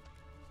doo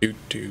doo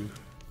doo.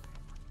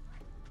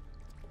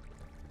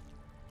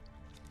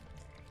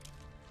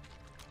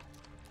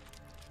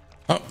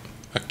 Oh,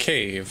 a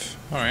cave.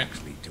 All right.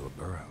 Lead to a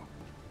burrow.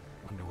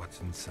 Wonder what's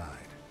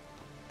inside.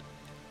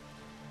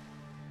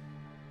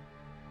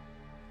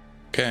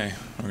 Okay,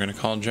 we're gonna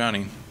call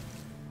Johnny.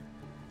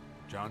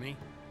 Johnny?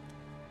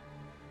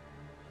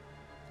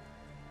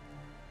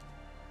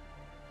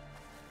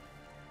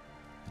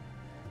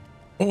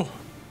 Oh.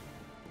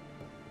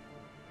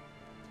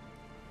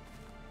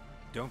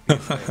 Don't be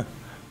afraid.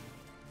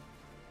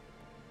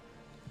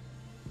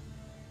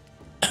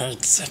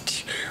 Hates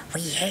it.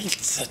 We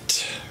hates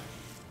it.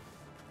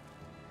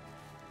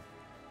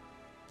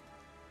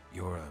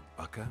 You're a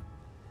Bucka?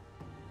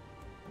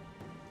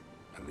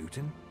 A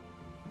Luton?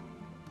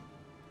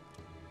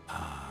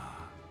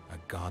 Ah,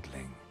 a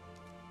godling.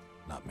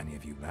 Not many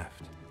of you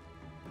left.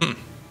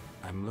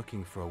 I'm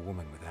looking for a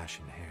woman with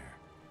ashen hair.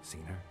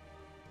 Seen her?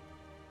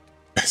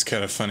 It's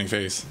got a funny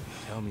face.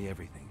 Tell me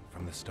everything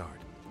from the start.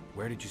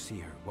 Where did you see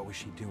her? What was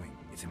she doing?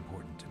 It's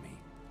important to me.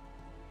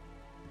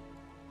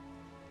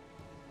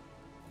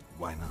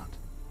 Why not?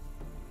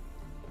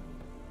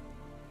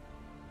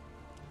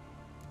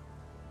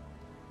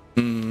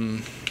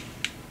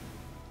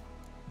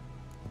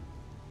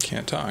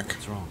 Can't talk.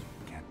 What's wrong?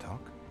 Can't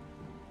talk?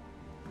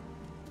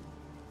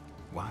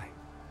 Why?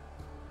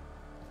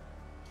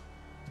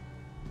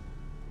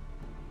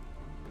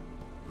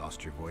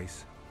 Lost your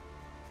voice?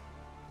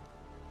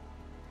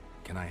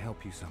 Can I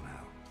help you somehow?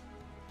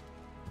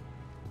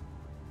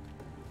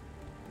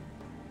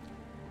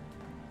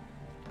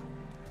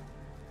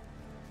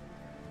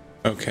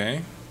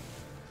 Okay.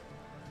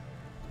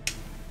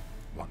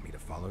 Want me to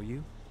follow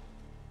you?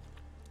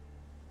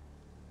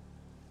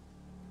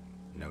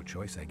 No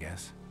choice, I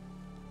guess.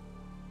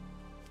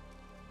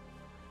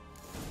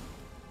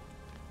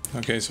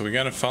 Okay, so we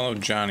gotta follow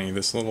Johnny,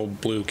 this little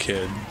blue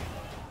kid.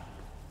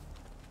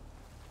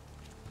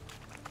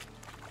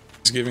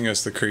 He's giving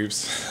us the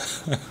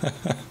creeps.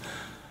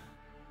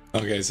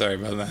 Okay, sorry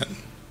about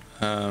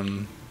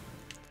that.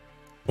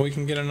 We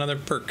can get another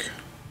perk.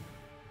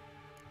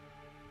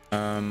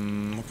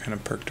 What kind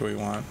of perk do we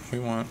want? We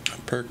want a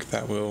perk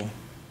that will...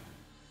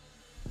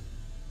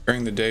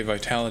 During the day,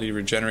 Vitality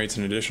regenerates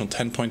an additional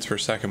 10 points per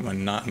second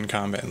when not in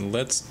combat. And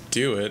let's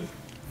do it.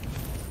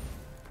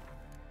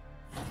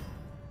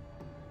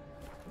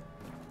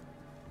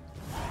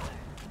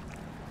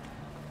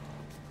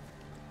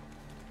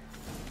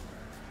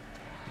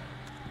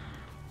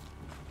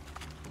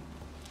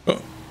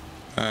 Oh,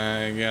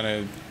 I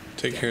gotta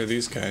take care of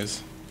these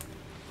guys.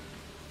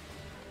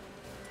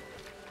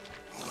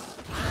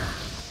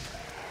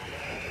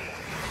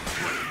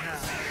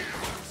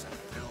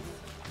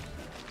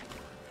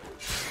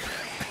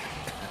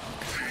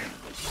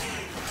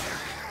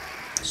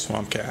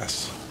 Swamp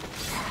gas.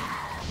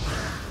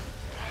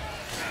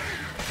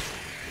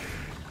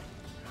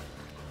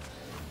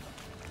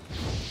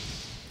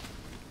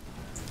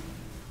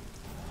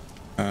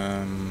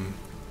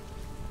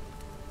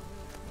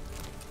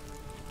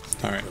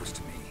 All right.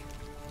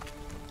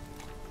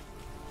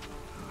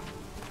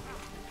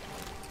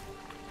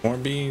 More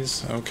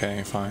bees?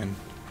 Okay, fine.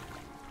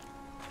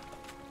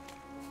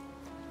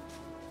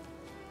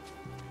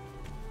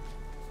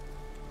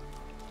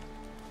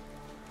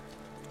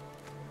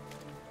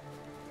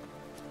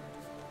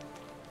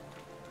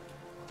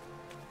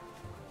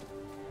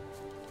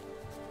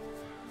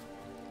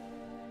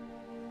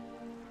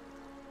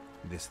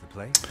 This the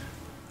place?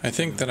 I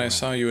think that I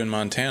saw you in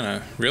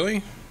Montana.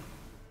 Really?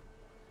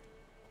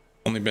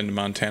 Only been to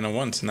Montana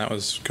once, and that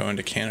was going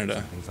to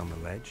Canada. Something's on the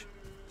ledge?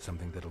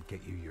 Something that'll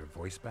get you your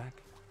voice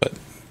back? But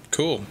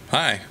cool.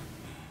 Hi.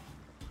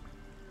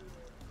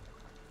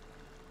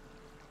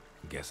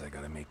 Guess I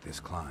gotta make this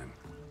climb.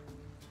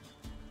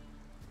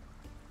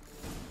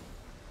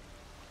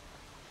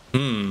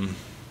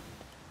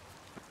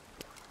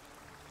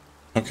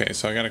 Okay,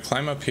 so I gotta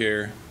climb up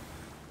here.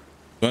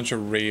 A bunch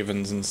of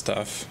ravens and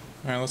stuff.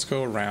 Alright, let's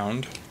go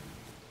around.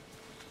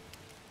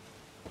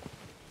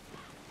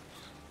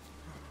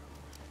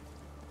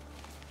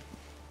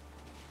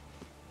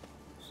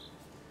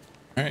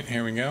 Alright,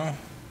 here we go.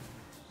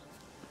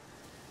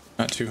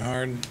 Not too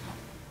hard.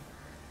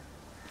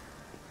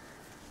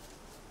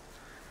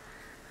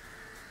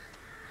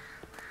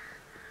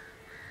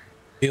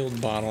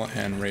 Healed bottle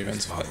and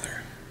raven's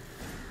feather.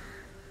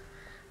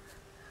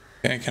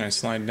 Okay, can I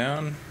slide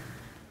down?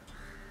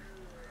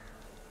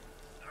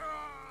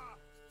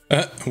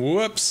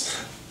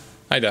 Whoops!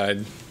 I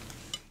died.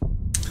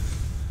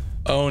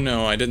 Oh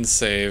no, I didn't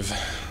save.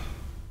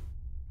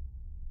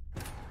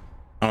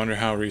 I wonder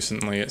how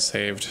recently it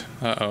saved.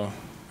 Uh-oh.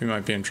 We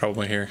might be in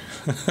trouble here.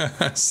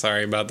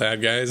 Sorry about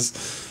that,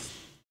 guys.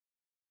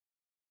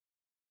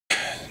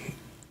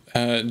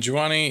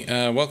 Giovanni,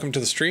 welcome to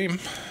the stream.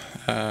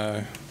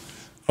 I'll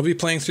be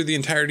playing through the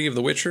entirety of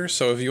The Witcher,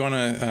 so if you want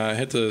to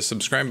hit the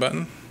subscribe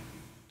button,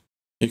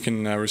 you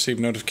can receive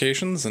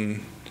notifications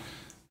and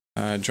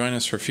join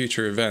us for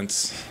future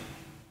events.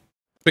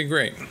 It'd be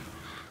great.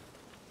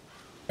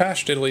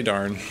 Gosh diddly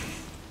darn.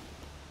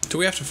 Do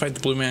we have to fight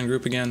the Blue Man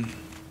Group again?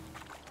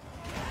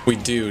 We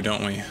do,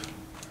 don't we?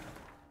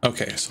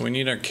 Okay, so we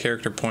need our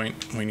character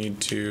point. We need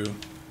to...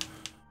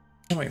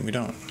 Oh wait, we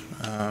don't.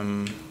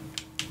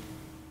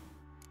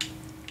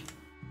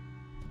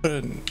 Put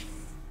a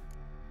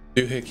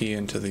doohickey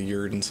into the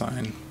Yurden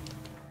sign.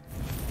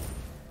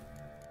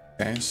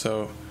 Okay,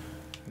 so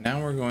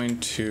now we're going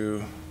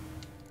to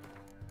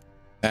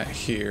that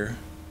here.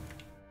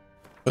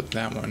 Put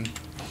that one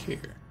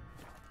here.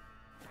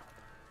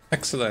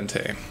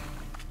 Excelente.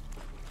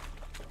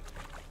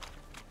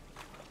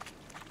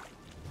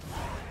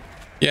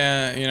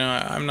 Yeah, you know,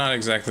 I'm not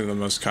exactly the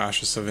most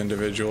cautious of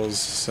individuals,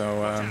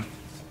 so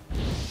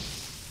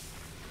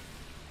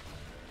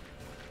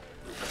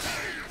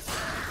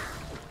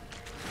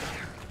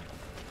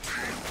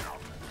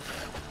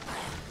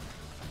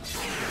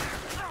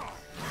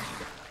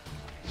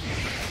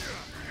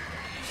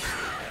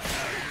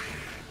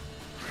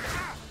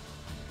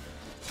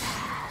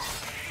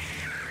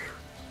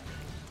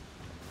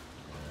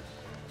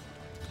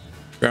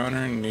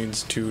Drowner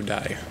needs to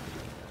die.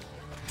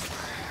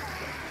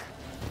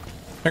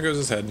 There goes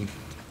his head.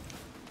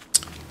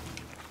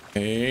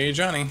 Hey,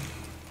 Johnny.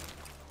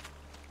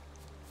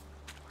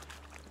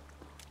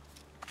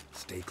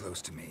 Stay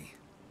close to me.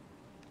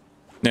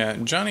 Yeah,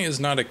 Johnny is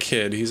not a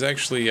kid. He's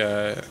actually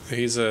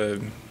he's a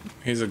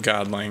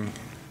godling.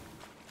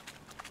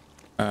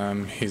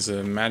 He's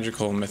a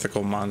magical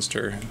mythical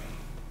monster.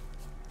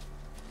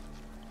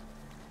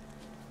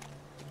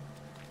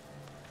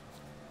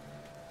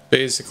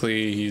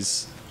 Basically, he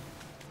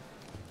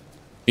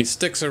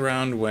sticks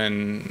around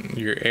when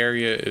your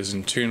area is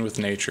in tune with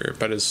nature,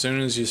 but as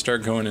soon as you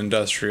start going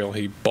industrial,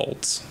 he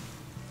bolts.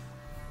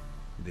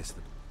 This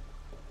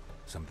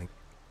something.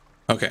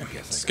 Okay,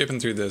 skipping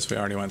through this, we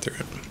already went through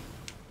it.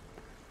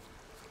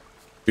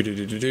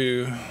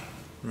 Do-do-do-do-do.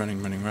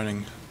 Running, running,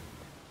 running.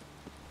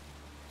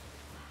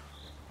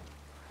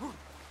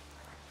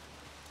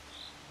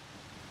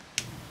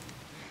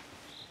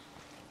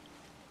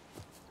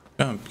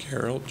 Jump,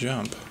 Geralt,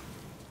 jump.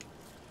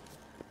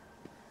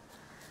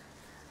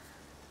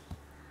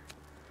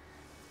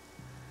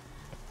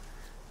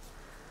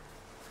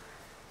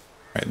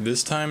 Alright,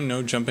 this time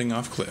no jumping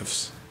off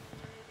cliffs.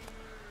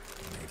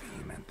 Maybe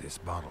he meant this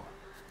bottle.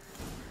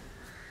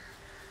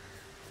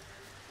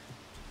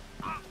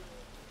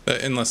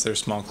 Unless they're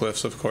small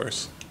cliffs, of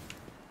course.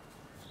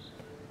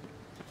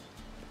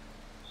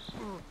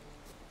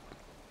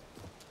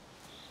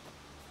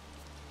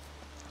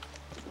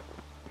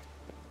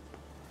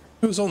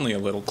 It was only a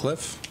little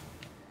cliff.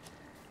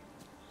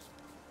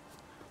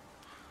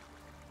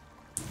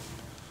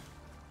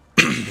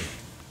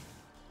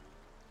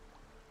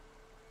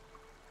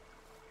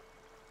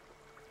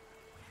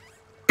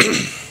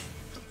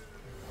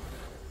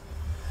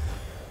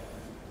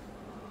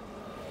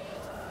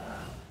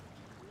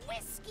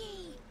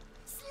 Whiskey!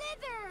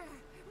 Slither!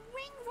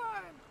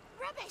 Ringworm!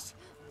 Rubbish!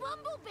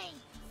 Bumblebee!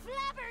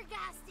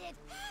 Flabbergasted!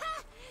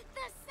 Ha!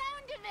 The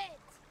sound of it!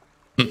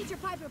 Peter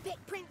Piper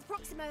picked Prince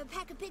Proximo a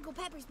pack of pickled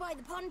peppers by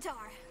the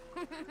Pontar.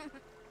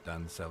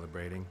 Done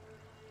celebrating?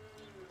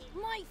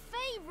 My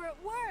favorite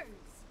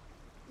words!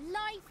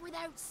 Life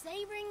without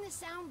savoring the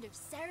sound of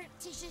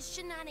surreptitious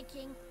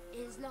shenanigans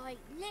is like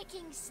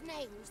licking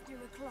snails through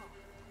a cloth.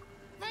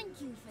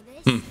 Thank you for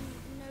this,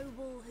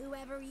 noble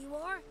whoever you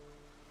are.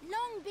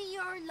 Long be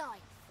your life.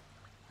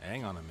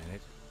 Hang on a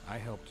minute. I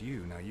helped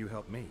you, now you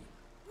help me.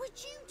 Would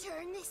you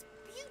turn this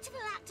beautiful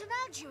act of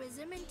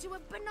altruism into a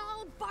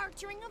banal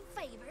bartering of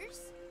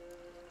favors?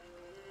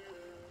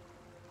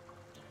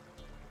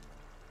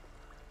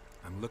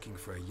 I'm looking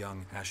for a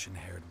young,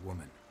 ashen-haired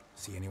woman.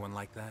 See anyone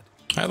like that?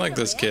 I like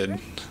this kid.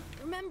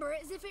 Remember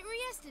it as if it were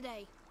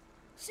yesterday.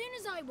 Soon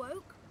as I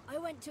woke, I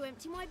went to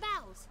empty my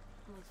bowels.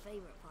 My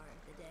favorite part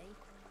of the day.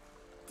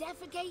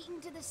 Defecating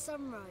to the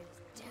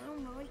sunrise,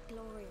 downright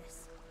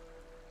glorious.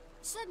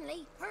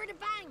 Suddenly, heard a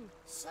bang,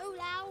 so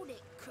loud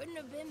it couldn't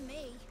have been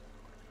me.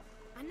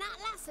 And that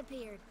lass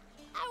appeared,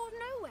 out of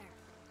nowhere.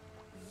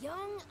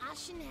 Young,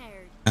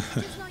 ashen-haired,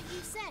 just like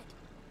you said.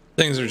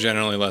 Things are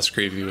generally less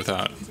creepy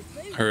without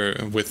her,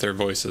 with their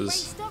voices.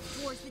 Raced up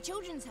towards the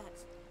children's hut.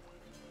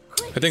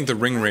 I think the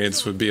ring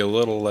raids would be a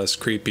little less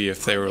creepy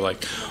if they were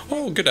like,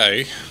 oh, good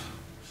day.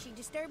 She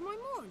disturbed my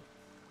morn.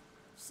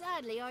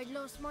 Sadly, I'd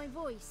lost my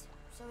voice,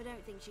 so I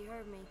don't think she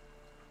heard me.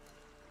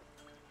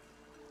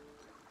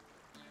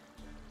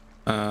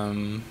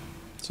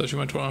 So she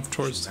went off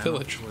towards the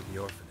village. Toward the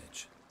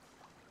orphanage.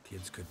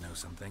 Kids could know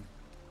something,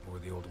 or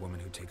the old woman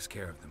who takes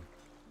care of them.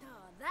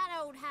 Oh, that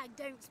old hag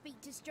don't speak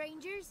to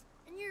strangers,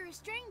 and you're a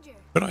stranger.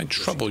 But I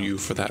trouble you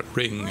for that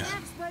ring. I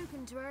have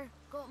spoken to her,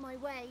 got my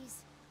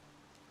ways.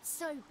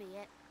 So be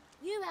it.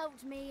 You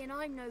helped me, and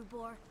I'm no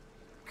bore.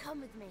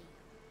 Come with me.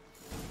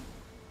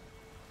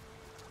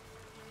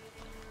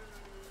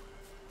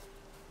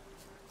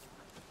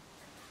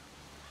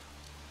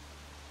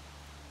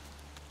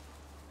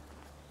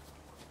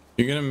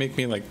 You're gonna make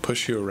me like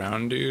push you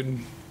around, dude?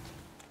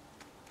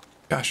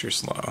 Gosh, you're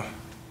slow.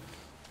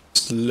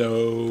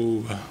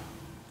 Slow.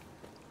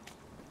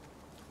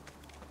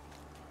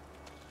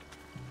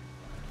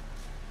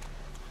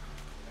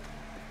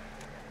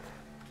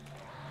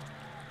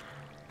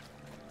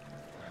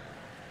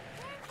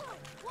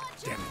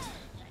 Damn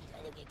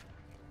it.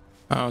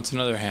 Oh, it's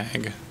another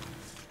hag.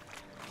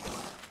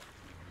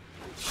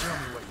 Show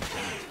me what you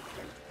can.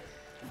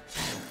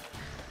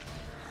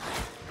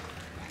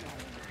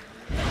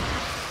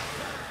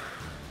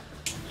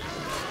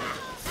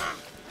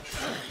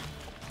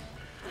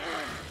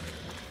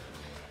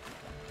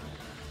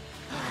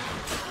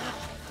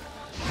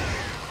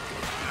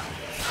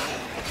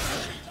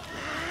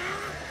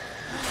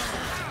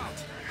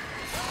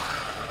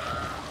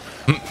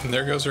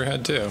 There goes her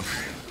head too.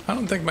 I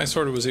don't think my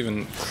sword was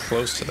even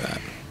close to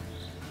that.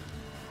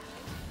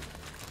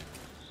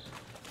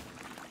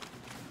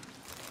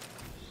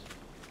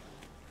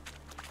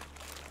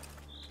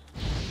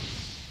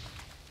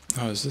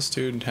 Oh, does this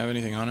dude have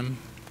anything on him?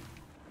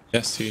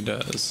 Yes, he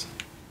does.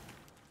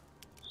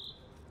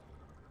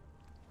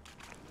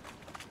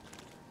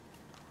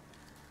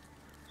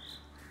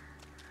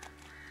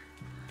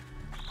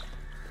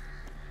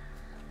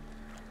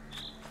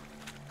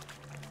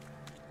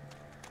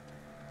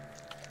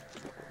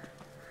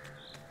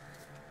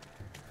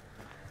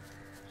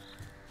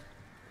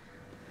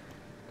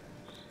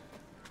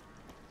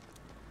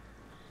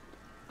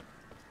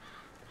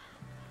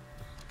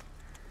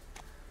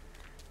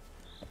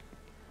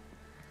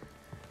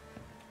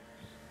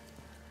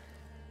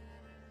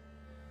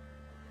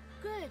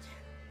 Good.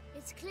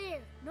 It's clear.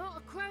 Not a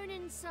crone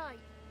in sight.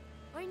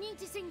 I need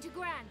to sing to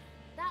Gran.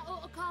 That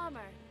ought to calm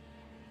her.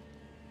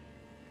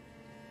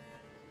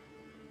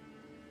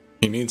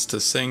 He needs to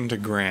sing to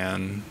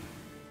Gran.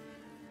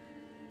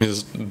 He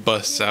just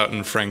busts out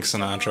in Frank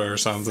Sinatra or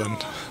something.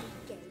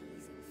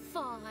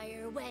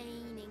 Fire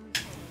waning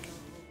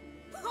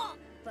candle. Hot,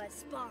 but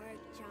spark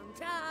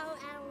jumped out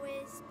and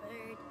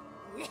whispered,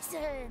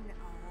 "Listen,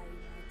 I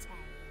will tell."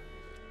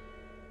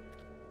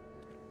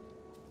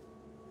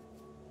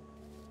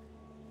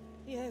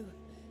 You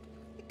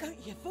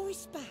got your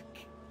voice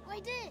back. I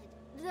did,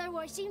 though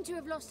I seem to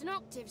have lost an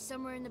octave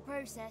somewhere in the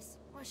process.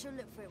 I shall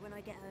look for it when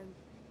I get home.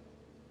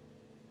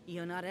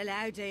 You're not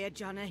allowed here,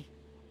 Johnny.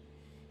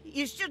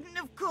 You shouldn't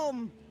have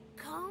come.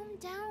 Calm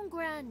down,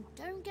 Gran.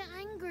 Don't get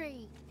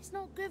angry. It's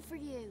not good for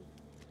you.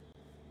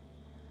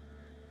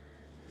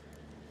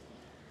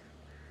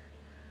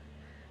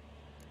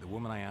 The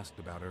woman I asked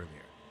about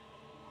earlier.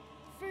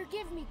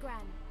 Forgive me,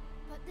 Gran,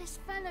 but this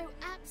fellow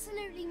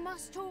absolutely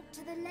must talk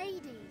to the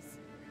ladies.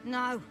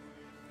 No,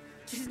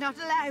 she's not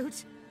allowed.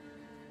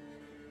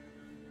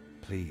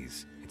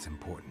 Please, it's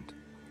important.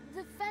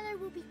 The fellow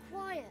will be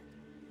quiet.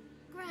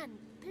 Gran,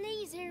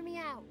 please hear me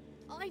out.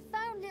 I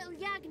found little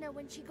Yagna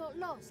when she got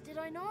lost, did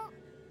I not?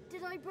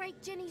 Did I break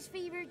Ginny's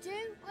fever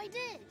too? I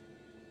did.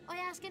 I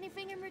ask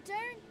anything in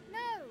return?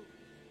 No.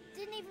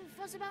 Didn't even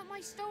fuss about my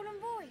stolen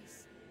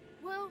voice.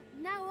 Well,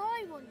 now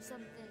I want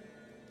something.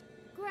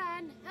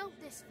 Gran, help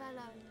this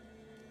fellow.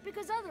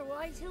 Because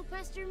otherwise he'll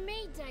pester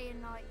me day and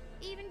night,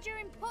 even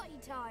during potty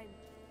time.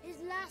 His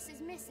lass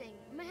is missing.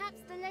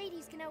 Perhaps the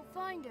ladies can help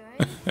find her,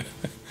 eh?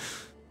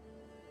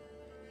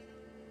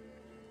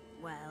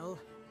 Well,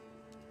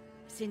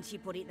 since you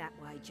put it that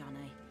way,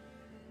 Johnny,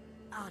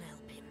 I'll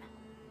help him.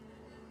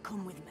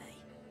 Come with me.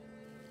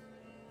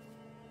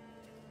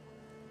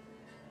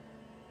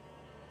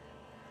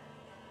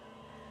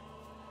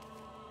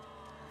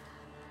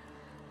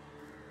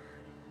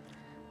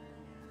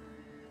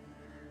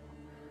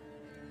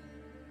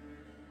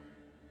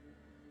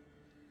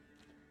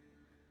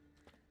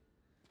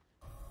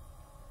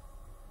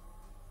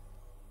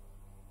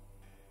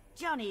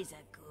 Johnny's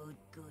a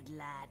good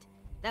lad,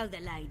 though the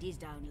ladies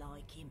don't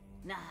like him.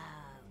 No,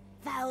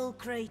 foul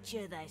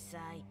creature, they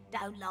say.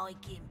 Don't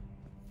like him.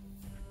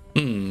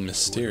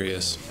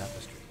 Mysterious.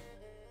 Those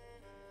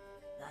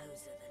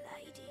are the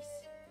ladies.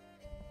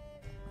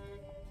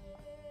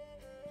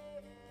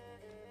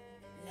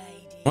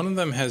 Ladies. One of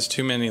them has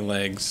too many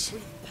legs.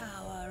 With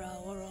power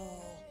o'er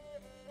all,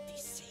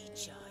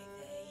 beseech I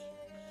thee.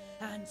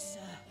 Answer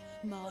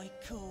my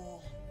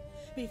call.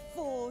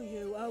 Before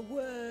you a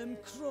worm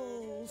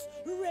crawls,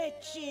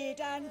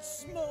 wretched and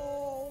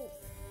small.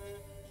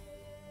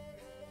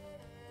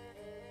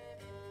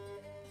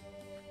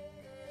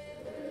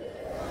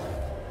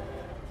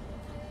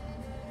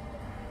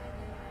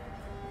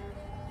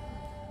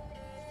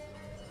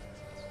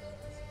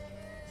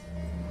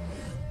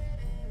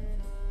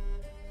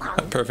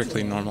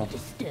 Perfectly normal.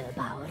 Disturb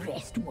our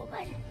rest,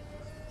 woman.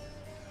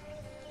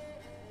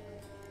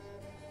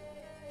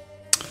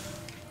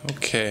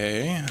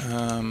 Okay,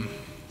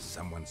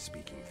 Someone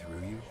speaking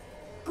through you?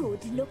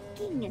 Good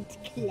looking and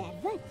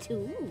clever,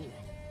 too.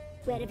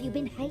 Where have you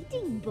been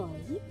hiding,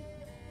 boy?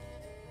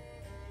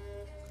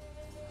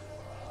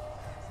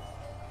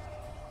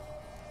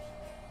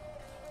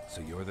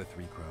 So you're the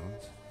Three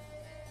Crones?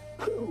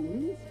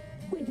 Crones?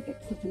 Where'd you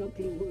get such an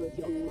ugly word,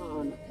 young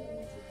man?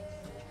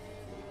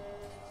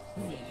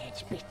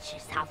 Village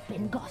bitches have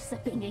been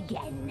gossiping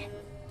again.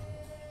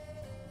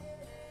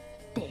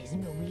 There's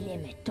no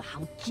limit to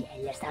how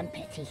jealous and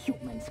petty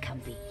humans can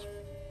be.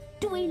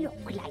 Do we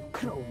look like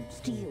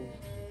crones to you?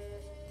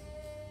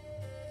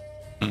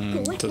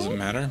 Doesn't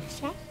matter.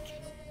 Check.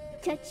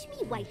 Touch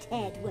me,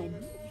 white-haired one.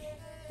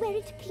 Where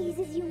it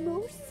pleases you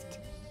most.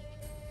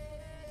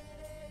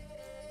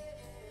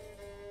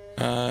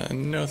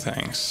 No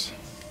thanks.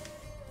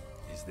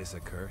 Is this a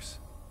curse?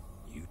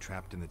 You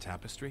trapped in the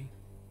tapestry?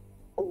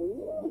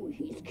 Oh,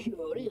 he's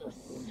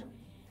curious.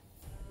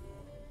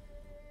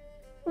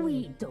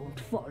 We don't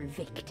fall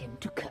victim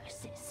to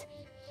curses.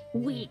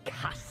 We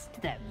cast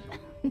them.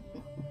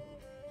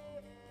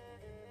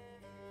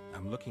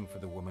 I'm looking for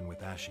the woman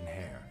with ashen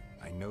hair.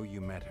 I know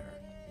you met her.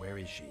 Where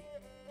is she?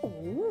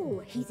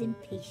 Oh, he's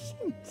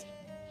impatient.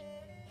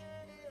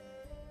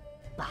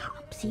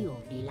 Perhaps he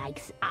only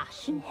likes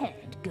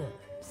ashen-haired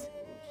girls.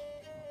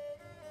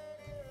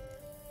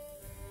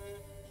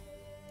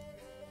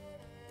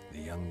 The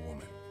young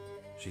woman.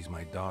 She's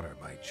my daughter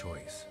by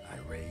choice. I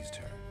raised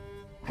her.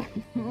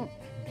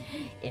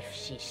 If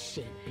she's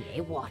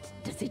shapely, what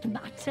does it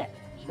matter?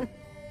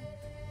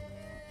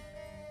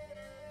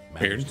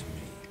 Matters to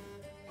me.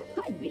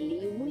 I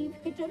believe we've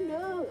hit a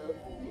nerve.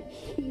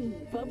 He's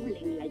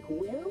bubbling like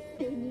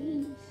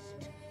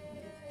well-finished.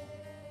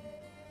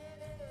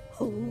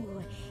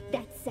 Oh,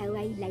 that's how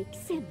I like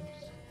him.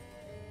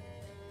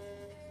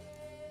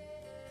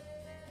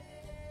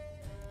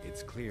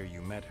 It's clear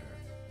you met her.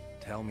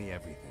 Tell me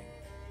everything.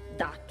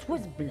 That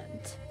was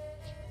blunt.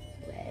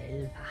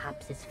 Well,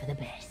 perhaps it's for the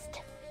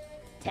best.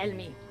 Tell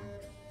me,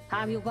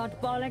 have you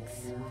got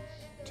bollocks?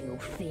 Do you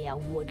fear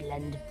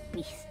woodland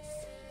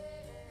beasts?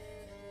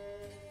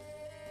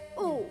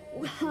 Oh,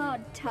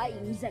 hard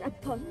times are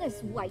upon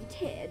us,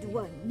 white-haired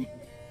one.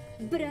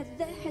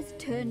 Brother has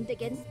turned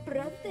against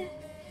brother.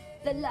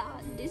 The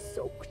land is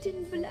soaked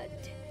in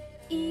blood.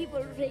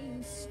 Evil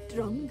reigns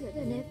stronger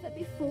than ever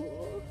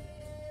before.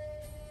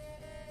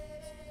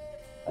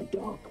 A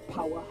dark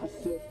power has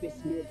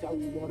surfaced near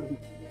Downwarren.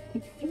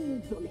 It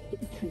feeds on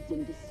hatred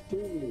and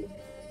disdain.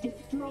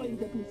 Destroy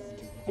the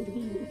beast, and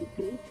we will be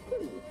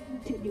grateful.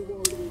 Tell you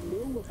all we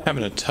know about.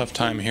 Having a tough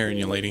time hearing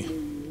you, lady.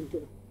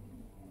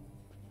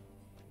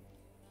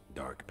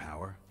 Dark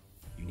power?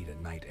 You need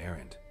a knight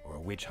errant or a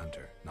witch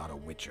hunter, not a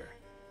witcher.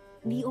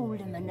 The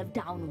alderman of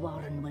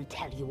Downwarren will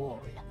tell you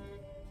all.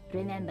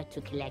 Remember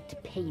to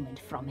collect payment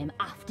from him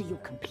after you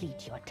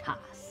complete your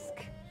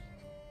task.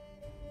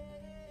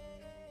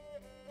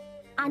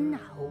 And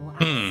now, our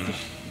servant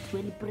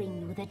will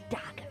bring you the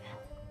dagger.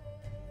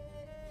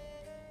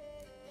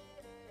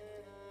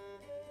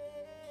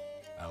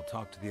 I'll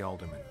talk to the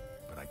alderman,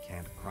 but I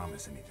can't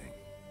promise anything.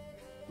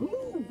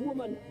 Move,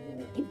 woman!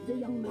 Give the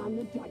young man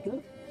the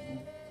dagger.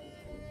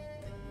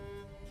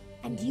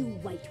 And you,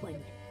 White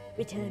One,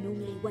 return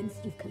only once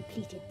you've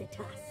completed the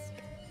task.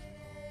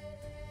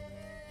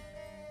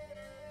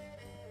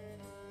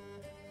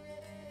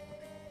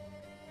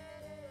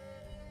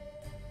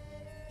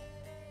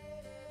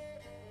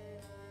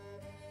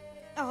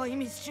 Oh, your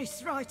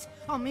mistress, right.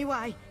 On me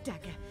way.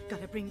 Dagger.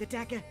 Gotta bring the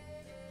dagger.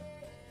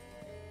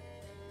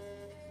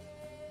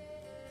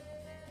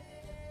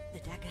 The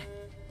dagger.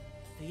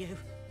 For you.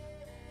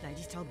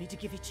 Ladies told me to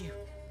give it you.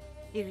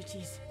 Here it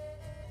is.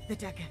 The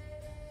dagger.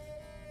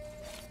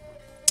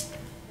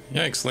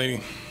 Yikes,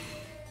 lady.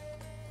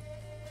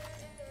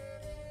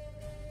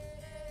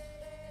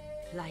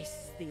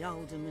 Place the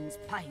alderman's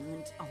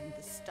payment on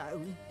the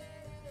stone.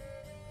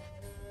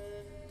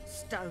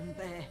 Stone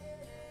bear.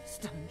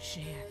 Stone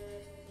shear.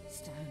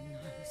 Stone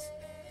nose.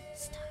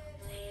 Stone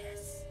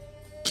ears.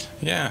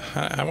 Yeah,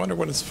 I wonder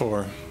what it's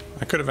for.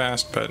 I could have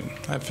asked, but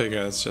I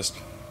figure it's just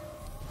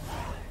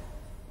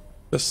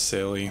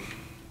silly.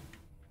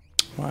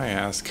 Why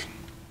ask?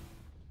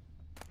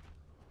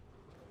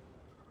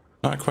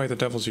 Not quite the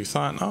devils you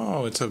thought.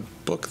 Oh, it's a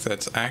book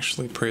that's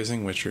actually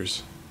praising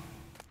witchers.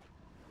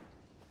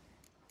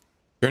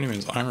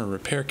 Journeyman's armor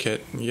repair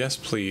kit. Yes,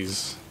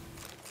 please.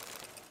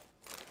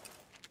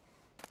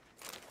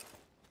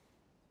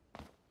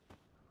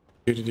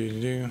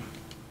 Do-do-do-do-do.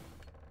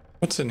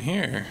 What's in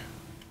here?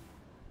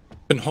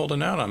 Been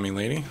holding out on me,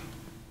 lady.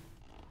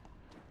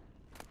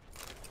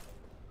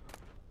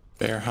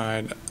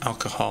 Bearhide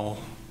alcohol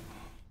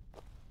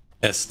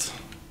est.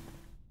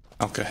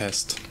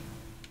 Alkahest.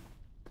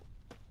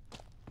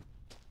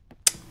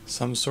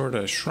 Some sort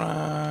of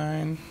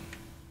shrine.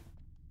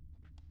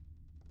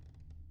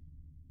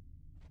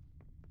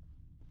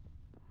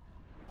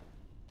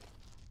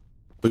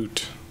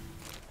 Boot.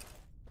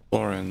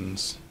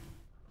 Florins.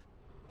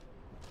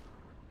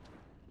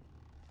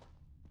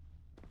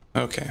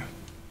 Okay.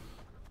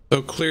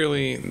 So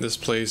clearly this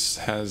place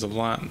has a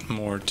lot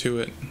more to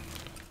it.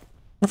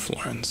 More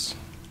florins.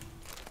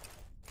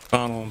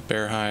 Bottle,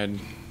 bearhide,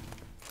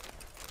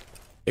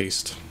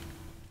 paste.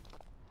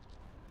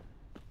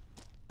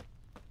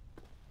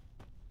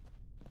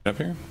 Up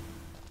here.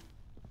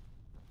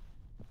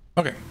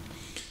 Okay.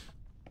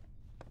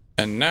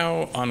 And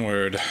now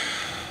onward.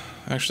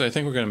 Actually, I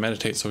think we're going to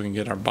meditate so we can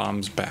get our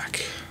bombs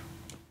back.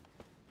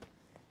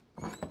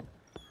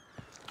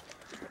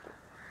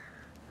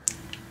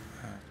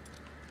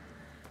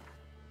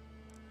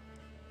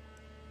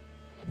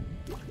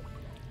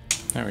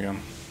 There we go.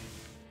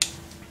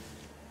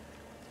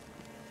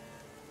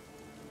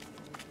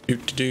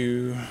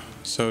 Do.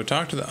 So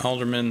talk to the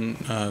alderman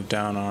of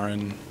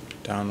Downwarren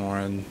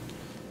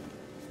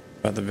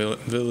about the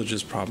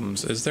village's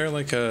problems. Is there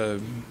like a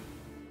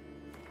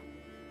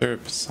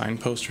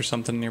signpost or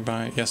something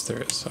nearby? Yes,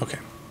 there is. Okay.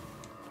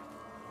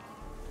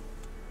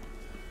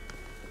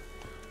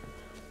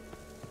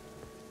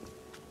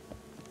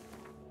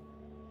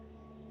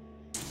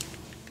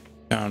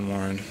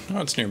 Downwarren.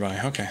 Oh, it's nearby.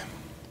 Okay.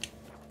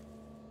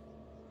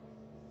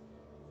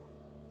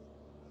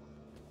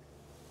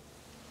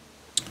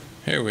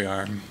 Here we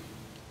are.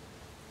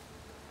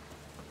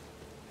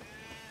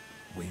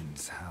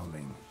 Wind's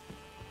howling.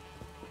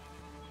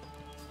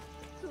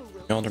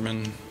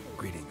 Alderman.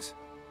 Greetings.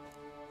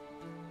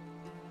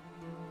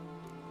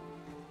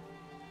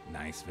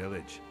 Nice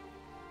village.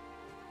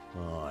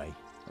 Aye.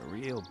 A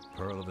real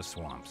pearl of the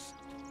swamps.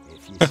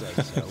 If you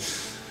say so.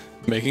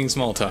 Making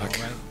small talk.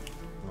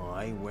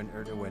 Aye,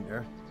 winter to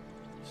winter.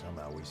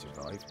 Somehow we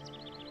survive.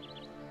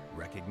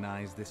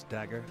 Recognize this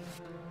dagger?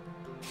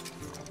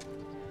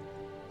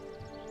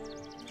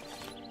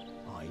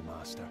 Aye,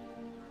 master.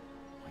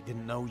 I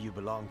didn't know you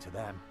belonged to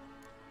them.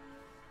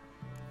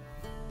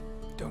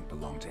 Don't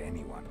belong to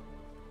anyone.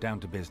 Down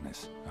to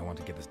business. I want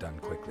to get this done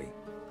quickly.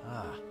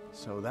 Ah,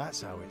 so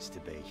that's how it's to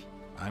be.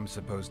 I'm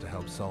supposed to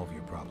help solve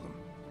your problem.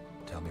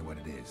 Tell me what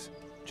it is.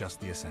 Just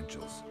the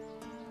essentials.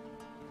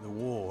 The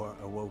war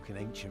awoke an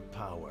ancient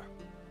power.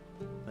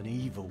 An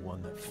evil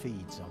one that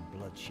feeds on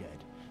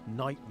bloodshed.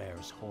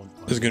 Nightmares haunt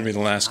us. This is going to be the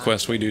last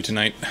quest we do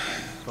tonight.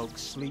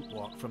 Folks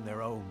sleepwalk from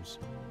their homes,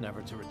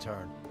 never to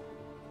return.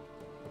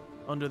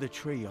 Under the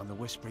tree on the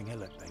Whispering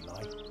Hillock they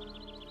lie.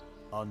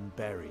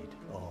 Unburied,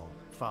 all.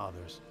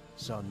 Fathers,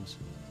 sons,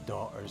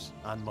 daughters,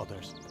 and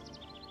mothers.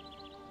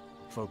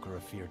 Folk are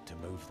afeard to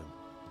move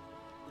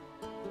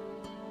them.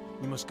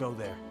 We must go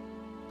there.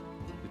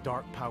 The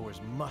dark powers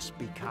must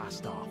be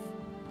cast off.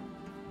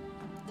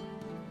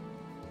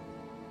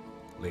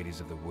 Ladies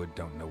of the Wood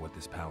don't know what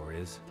this power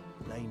is?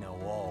 They know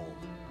all.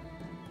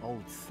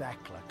 Old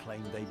Thekla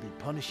claimed they'd be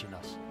punishing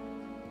us.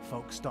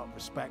 Folk stopped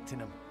respecting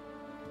them.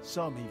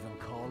 Some even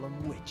call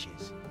them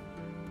witches.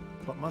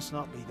 But must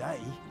not be they,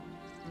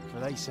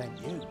 for they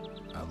sent you.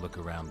 I'll look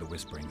around the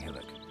Whispering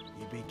Hillock.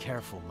 You be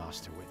careful,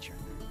 Master Witcher.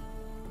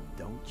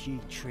 Don't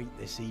ye treat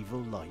this evil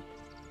light.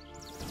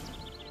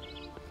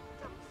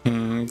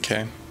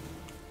 Okay.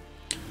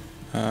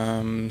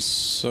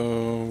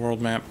 So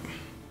world map.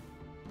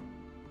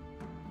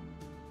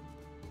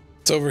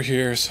 It's over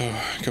here, so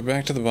go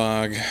back to the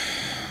bog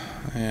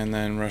and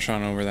then rush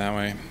on over that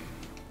way.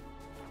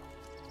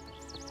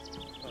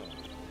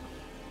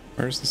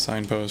 Where's the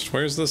signpost?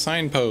 Where's the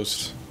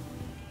signpost?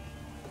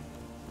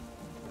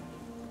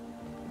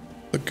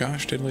 The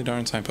gosh diddly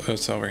darn signpost. Oh,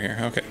 it's over here.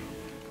 Okay.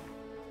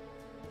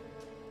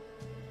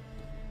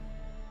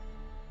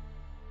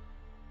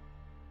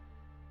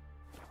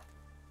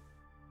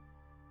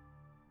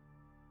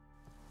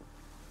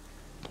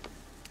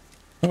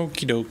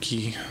 Okie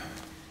dokie.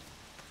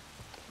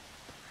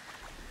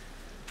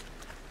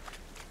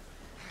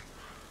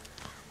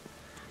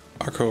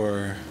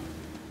 Parkour.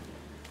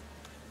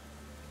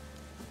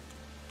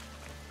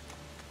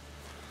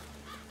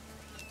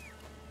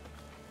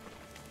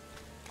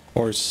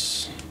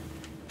 Horse.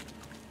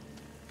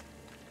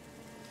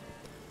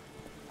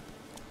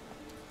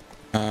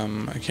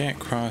 I can't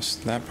cross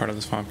that part of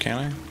the swamp, can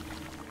I?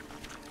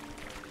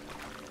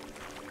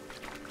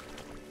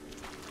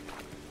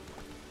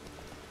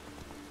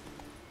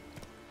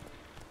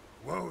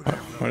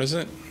 What is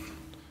it?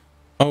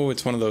 Oh,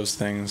 it's one of those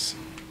things.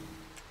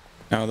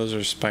 No, those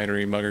are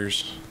spidery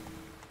buggers.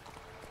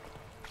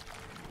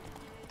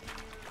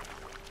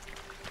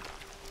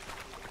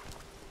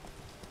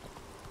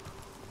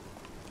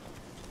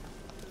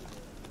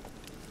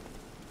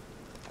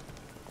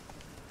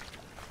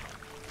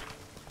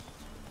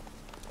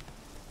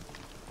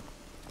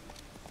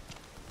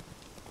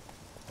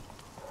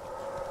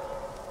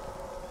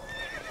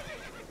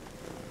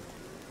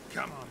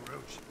 Come on,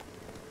 Roach.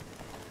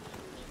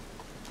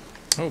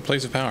 Oh,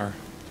 Place of Power.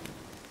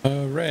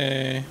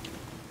 Hooray!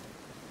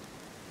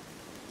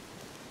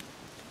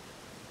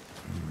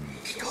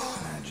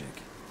 Magic.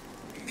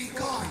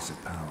 Place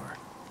of power.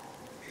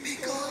 Be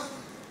gone.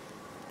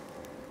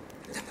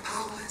 The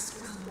powers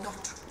will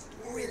not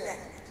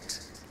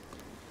relent.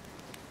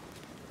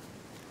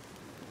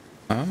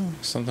 Oh,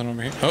 something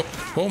over here. Oh,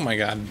 oh my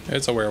god.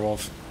 It's a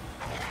werewolf.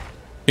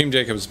 Team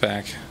Jacob's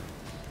back.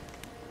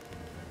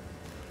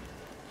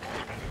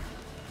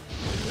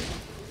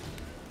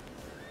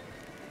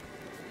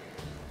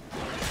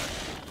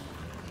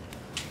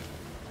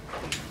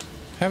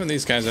 Haven't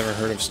these guys ever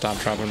heard of stop,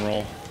 drop, and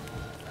roll?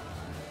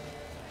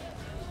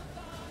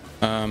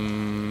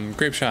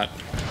 Grape shot.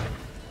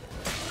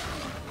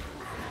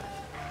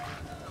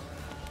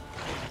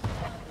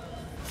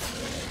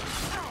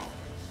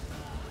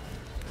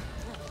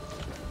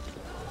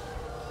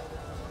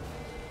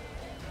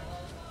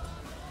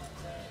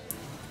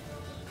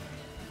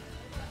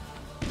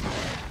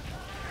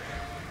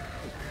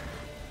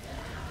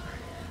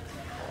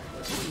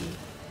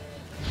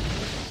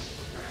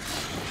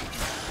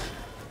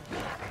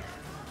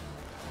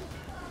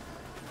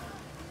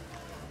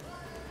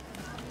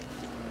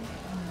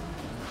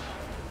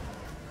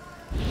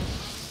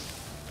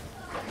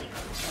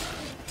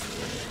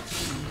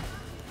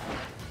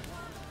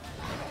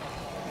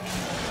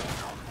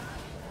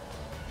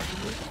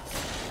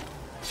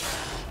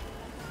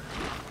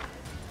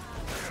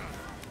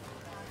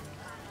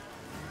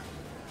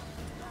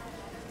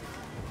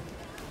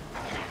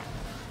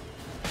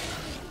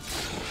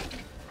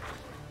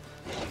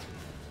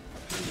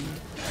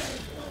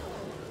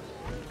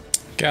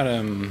 Got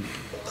him.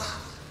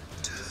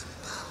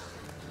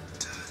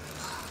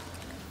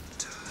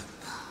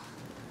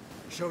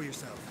 Show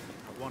yourself.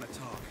 I want to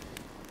talk.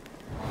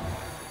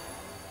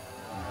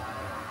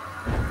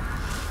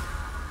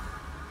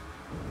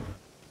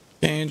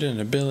 Gained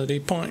an ability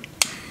point.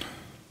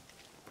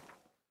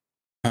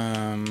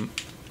 Team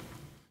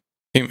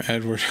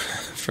Edward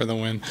for the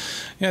win.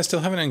 Yeah, I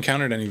still haven't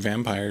encountered any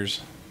vampires.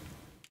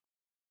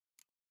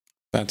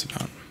 That's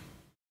about.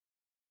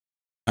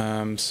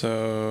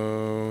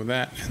 So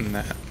that and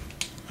that.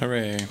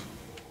 Hooray.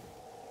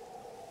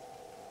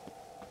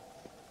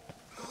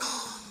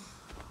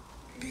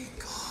 Be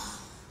gone.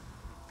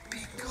 Be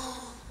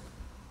gone.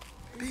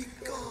 Be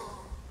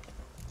gone.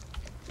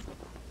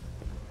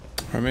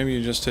 Or maybe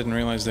you just didn't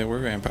realize they were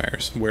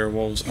vampires.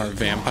 Werewolves are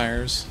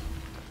vampires.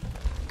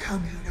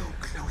 Come no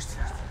closer.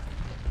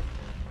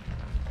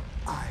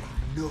 I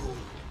know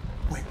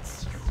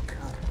whence you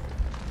come.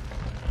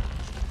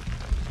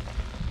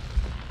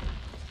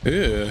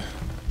 Ew.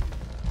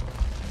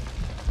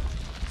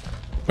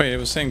 Wait, it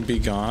was saying be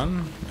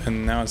gone,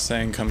 and now it's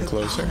saying come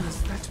closer. The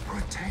powers that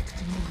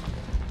protect me,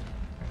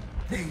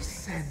 they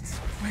sense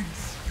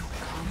whence you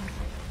come.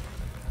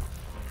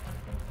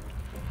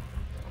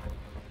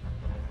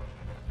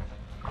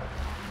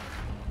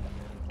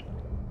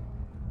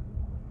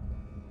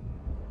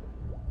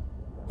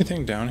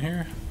 Anything down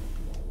here?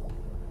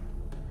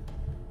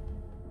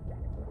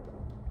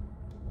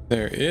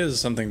 There is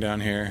something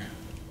down here.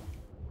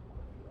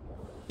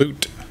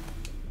 Boot.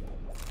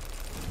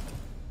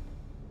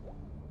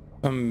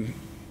 Some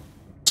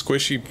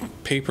squishy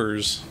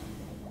papers.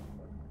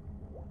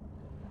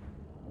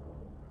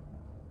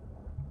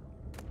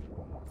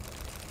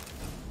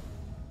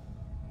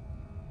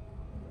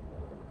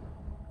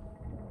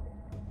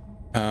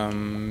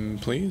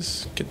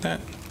 Please get that.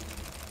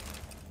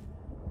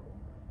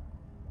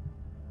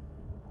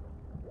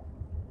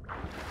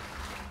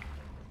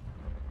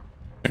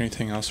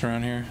 Anything else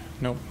around here?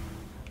 Nope.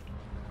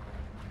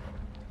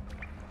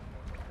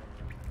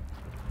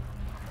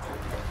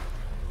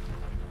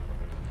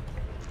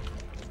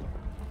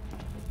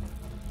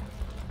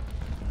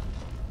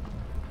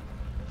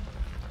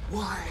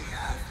 Why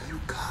have you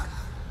come?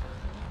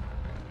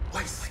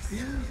 Why spill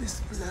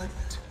this blood?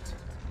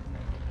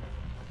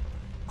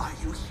 Are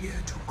you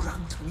here to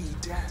grant me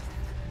death?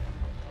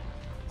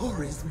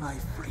 Or is my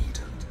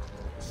freedom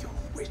your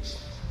wish?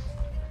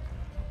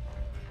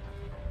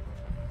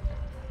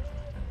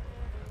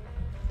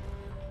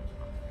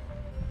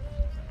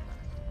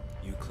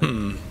 You claim to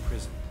be in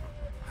prison.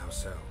 How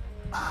so?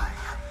 I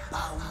am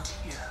bound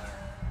here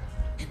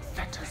in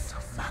fetters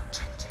of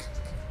magic.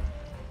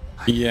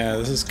 Yeah,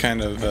 this is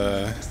kind of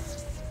oh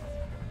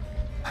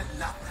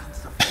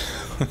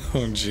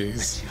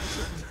jeez.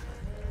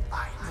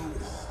 I know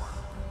all.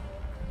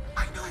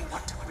 I know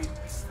what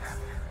awaits them.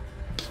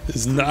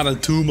 It's not a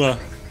tumor.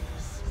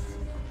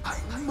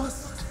 I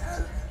must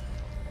help.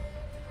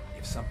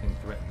 If something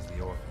threatens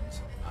the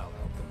orphans, I'll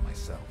help them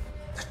myself.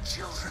 The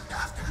children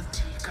have been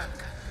taken.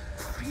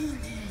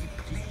 Freely,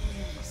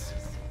 please.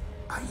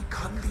 I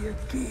can be a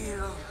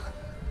gale,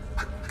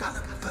 a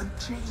gallop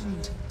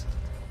unchained.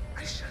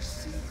 I shall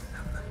save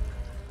them.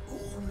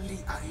 Only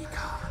I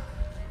can.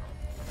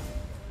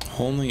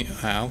 Only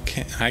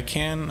I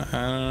can? I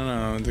don't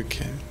know. The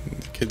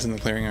kids in the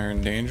clearing are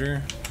in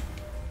danger.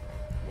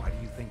 Why do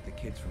you think the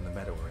kids from the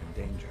meadow are in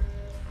danger?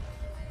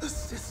 The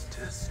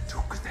sisters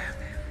took them.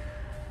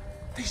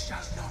 They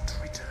shall not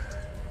return.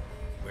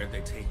 Where'd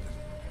they take them?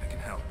 I can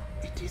help.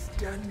 It is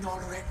done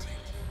already.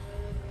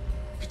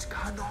 It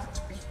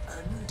cannot be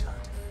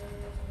undone.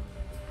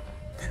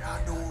 There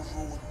are no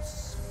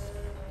rules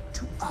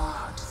to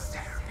our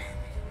ceremony.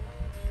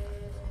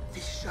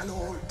 They shall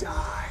all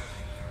die.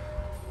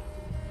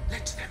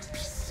 Let them be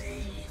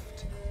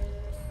saved.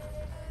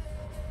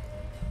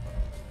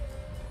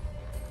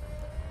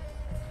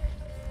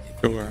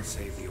 If you can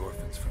save the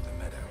orphans from the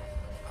meadow,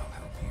 I'll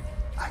help you.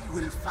 I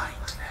will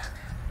find them.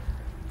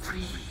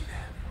 Free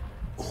them.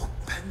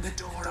 Open the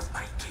door of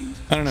my cage.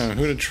 I don't know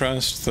who to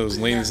trust, those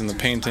ladies in the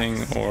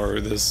painting or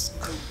this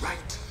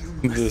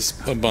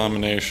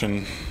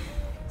abomination.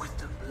 With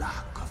the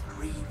black of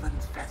raven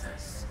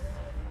feathers,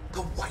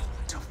 the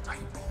white of my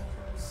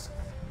bones,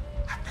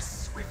 and the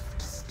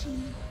swift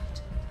steed,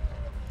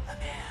 a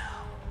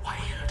mare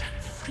wild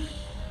and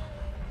free,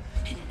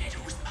 in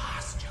meadows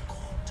pasture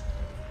court,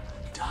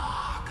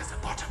 dark as a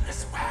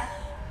bottomless well,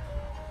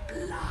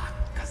 black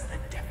as the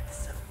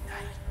depths of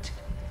night.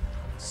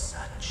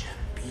 Such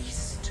a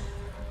beast,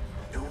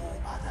 no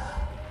other.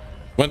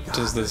 What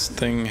does this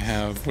thing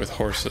have with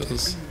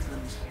horses?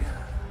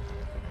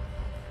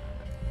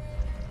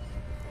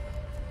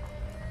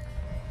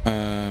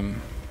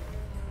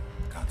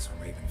 Got some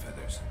raven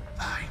feathers.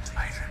 Find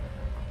Myron.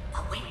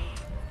 A wing.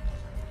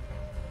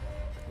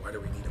 Why do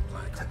we need a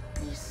black? The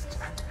beast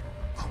and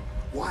a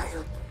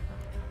wild.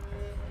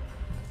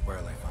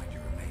 Where'll I find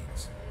your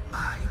remains?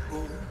 My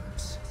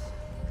bones.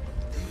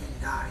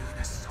 They lie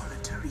in a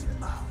solitary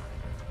mound.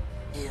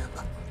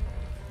 Nearby.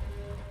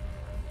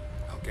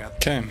 I'll gather.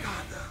 Okay.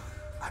 Gather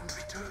and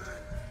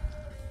return.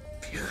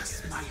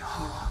 Pierce my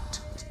heart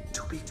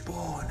to be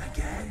born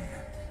again.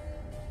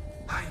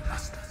 I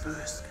must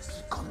first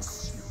be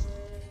consumed.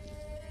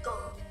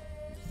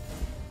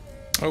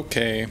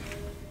 Okay. I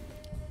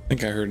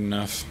think I heard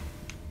enough.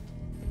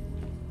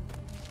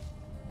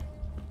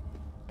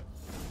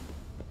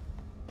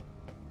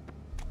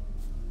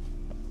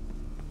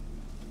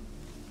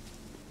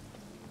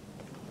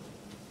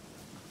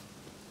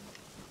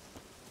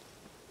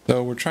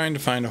 So we're trying to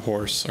find a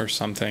horse or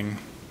something.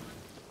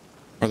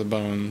 Or the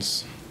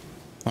bones.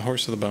 A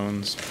horse or the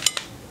bones.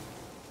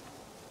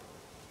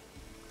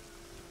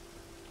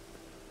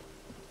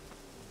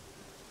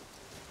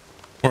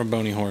 Or a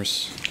bony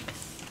horse.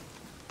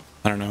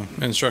 I don't know.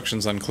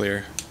 Instructions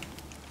unclear.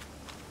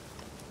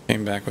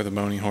 Came back with a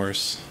bony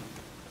horse.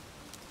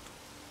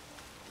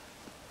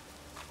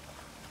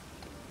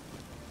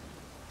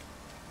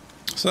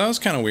 So that was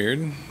kind of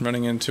weird,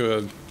 running into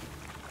a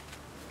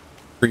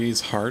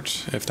Bree's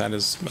heart, if that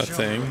is a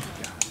thing.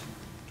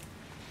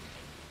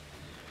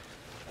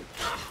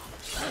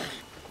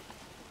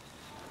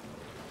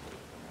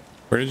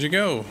 Where did you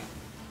go?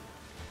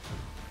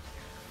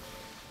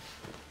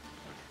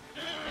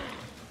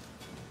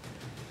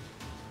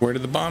 Where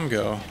did the bomb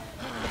go?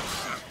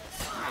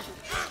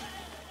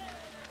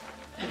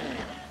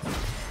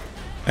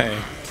 Hey,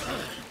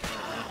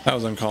 that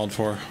was uncalled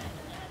for.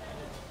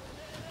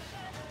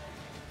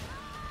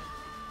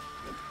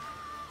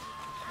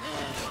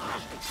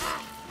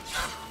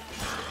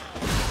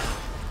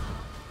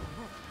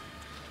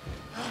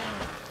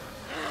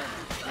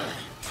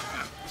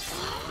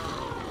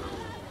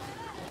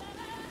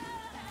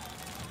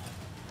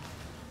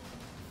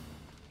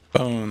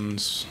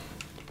 Bones.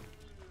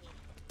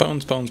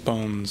 Bones, bones,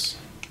 bones.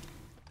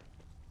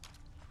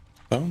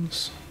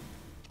 Bones?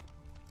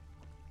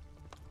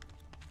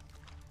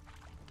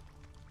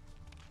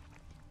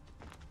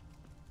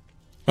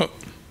 Oh.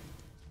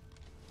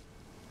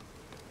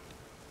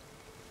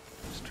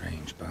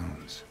 Strange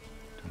bones.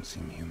 Don't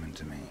seem human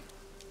to me.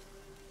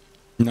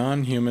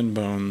 Non-human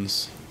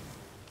bones.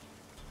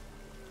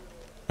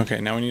 Okay,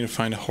 now we need to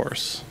find a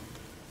horse.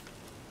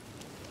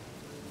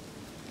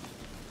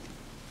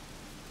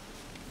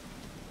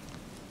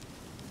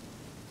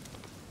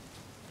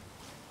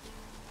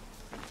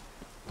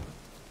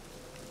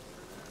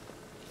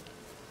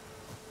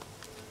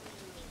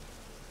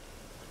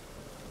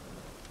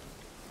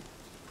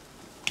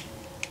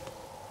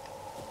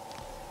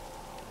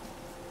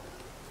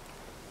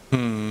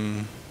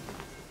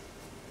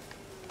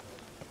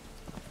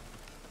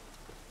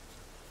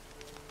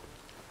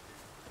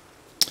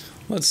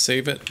 Let's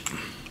save it.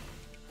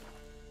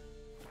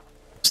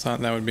 Just thought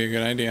that would be a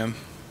good idea.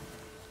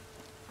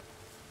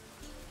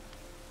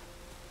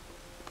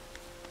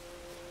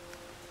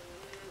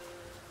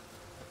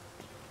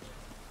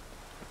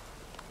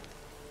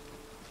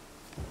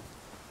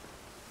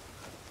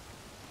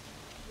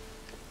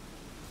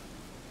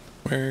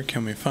 Where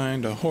can we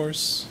find a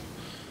horse?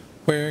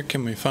 Where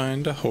can we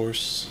find a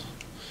horse?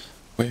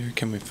 Where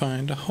can we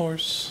find a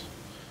horse?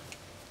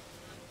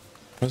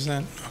 Was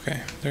that?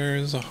 Okay, there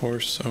is a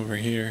horse over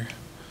here.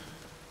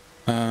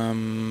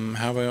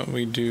 How about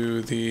we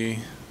do the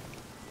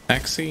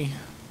Axie?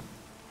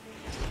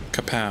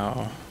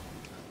 Kapow.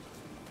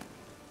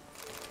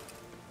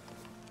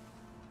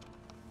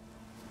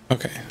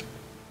 Okay.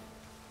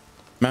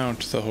 Mount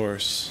the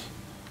horse.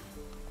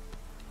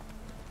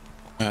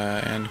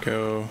 And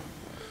go.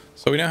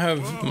 So we now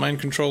have mind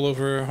control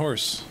over a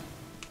horse.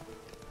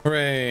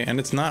 Hooray! And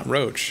it's not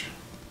Roach.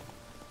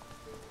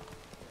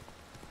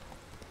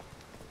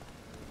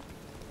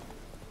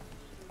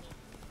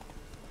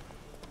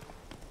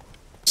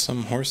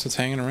 Some horse that's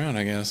hanging around,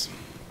 I guess.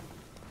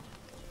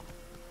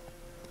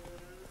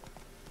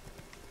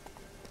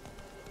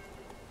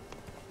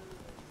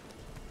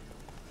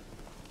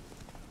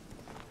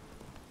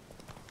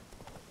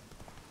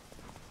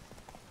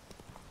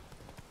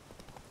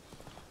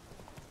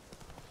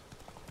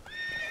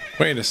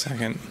 Wait a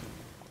second.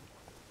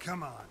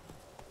 Come on.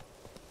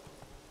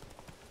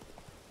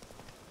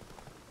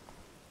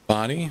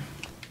 Body?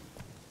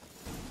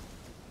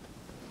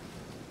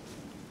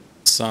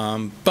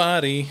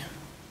 Somebody.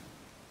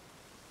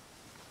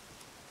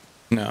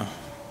 No.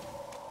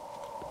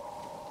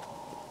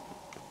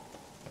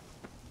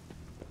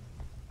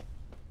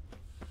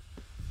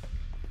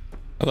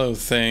 Hello,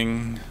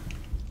 thing.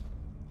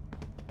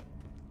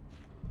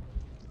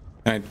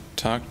 Can I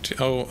talk to...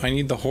 Oh, I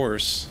need the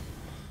horse.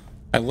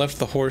 I left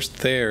the horse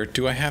there.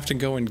 Do I have to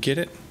go and get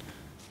it?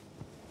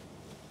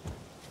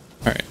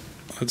 Alright,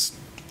 let's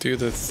do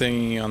the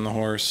thingy on the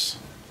horse.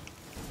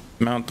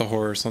 Mount the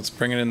horse. Let's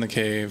bring it in the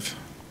cave.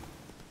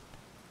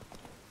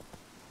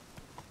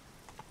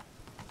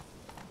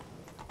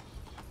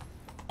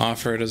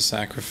 Offer it as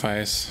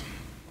sacrifice.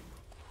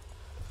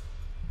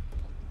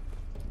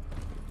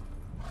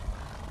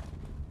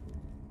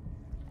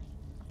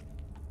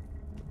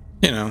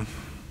 You know.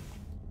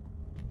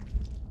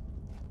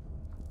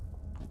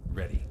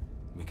 Ready.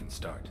 We can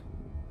start.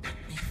 Let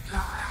me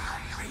fly,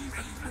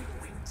 raven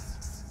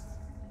wings.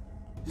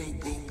 Lay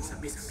wings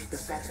amidst the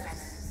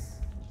feathers.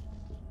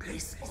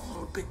 Place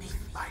all beneath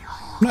my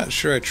heart. I'm not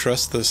sure I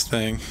trust this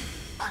thing.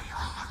 My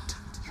heart,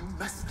 you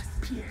must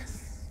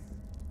pierce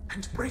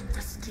and break the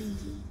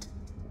steed.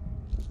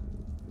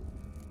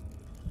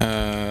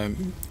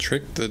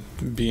 Trick the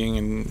being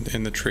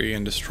in the tree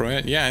and destroy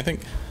it. Yeah, I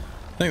think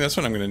that's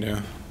what I'm gonna do.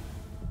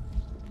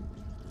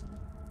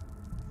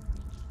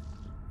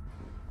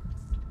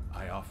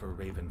 I offer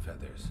raven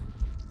feathers.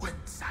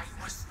 Once I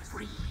was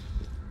free,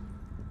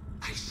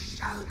 I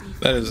shall be.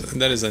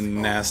 That is a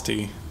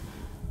nasty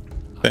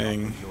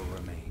thing. Your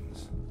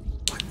remains.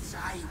 Once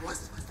I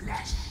was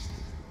flesh,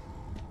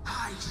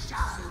 I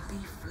shall be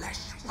flesh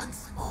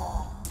once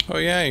more. Oh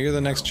yeah, you're the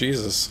next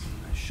Jesus.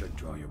 I should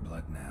draw your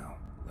blood now.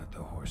 Let the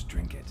horse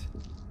drink it.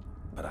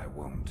 But I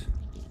won't.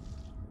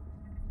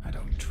 I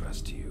don't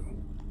trust you.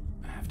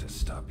 I have to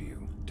stop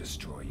you,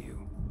 destroy you.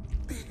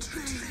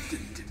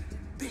 Betrayed.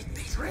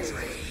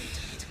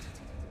 Betrayed.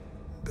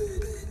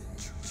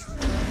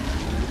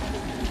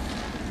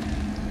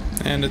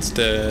 And it's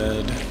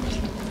dead.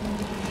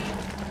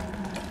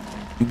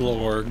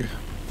 Blorg.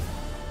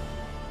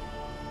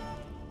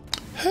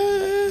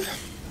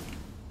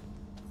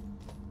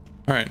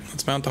 Alright,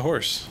 let's mount the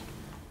horse.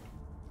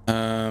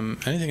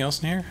 Anything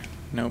else in here?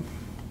 Nope.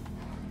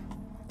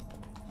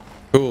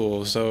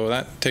 Cool, so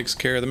that takes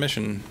care of the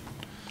mission.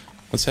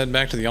 Let's head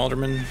back to the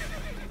Alderman.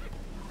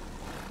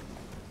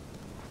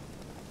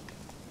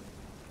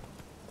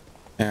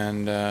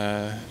 And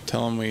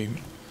tell him we...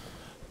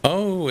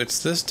 Oh,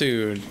 it's this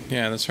dude.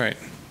 Yeah, that's right.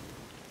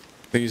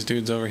 These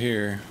dudes over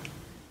here.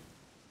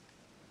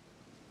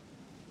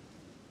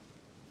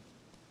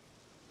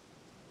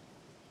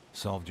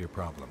 Solved your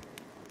problem.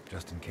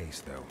 Just in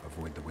case, though,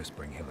 avoid the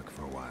Whispering Hillock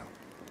for a while.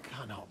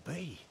 Cannot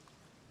be.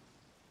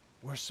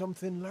 Where's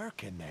something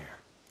lurking there?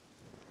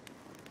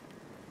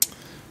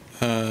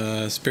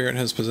 Spirit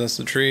has possessed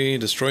the tree,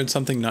 destroyed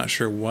something, not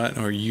sure what,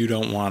 or you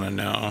don't want to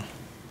know.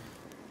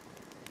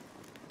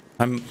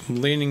 I'm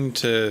leaning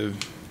to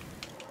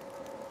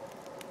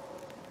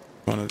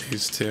one of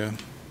these two.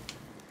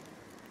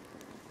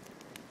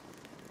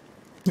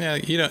 Yeah,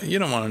 you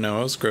don't want to know.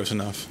 It was gross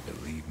enough.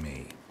 Believe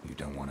me, you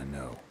don't want to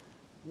know.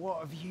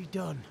 What have you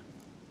done?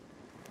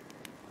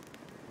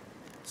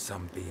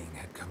 Some being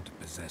had come to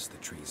possess the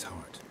tree's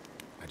heart.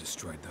 I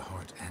destroyed the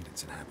heart and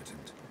its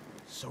inhabitant.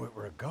 So it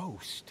were a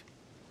ghost.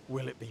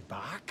 Will it be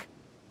back?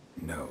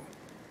 No.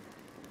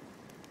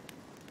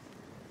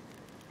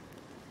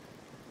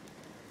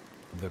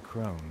 The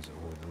crones,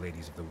 or the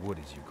ladies of the wood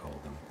as you call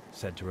them,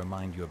 said to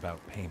remind you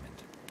about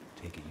payment.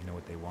 Take it you know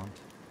what they want?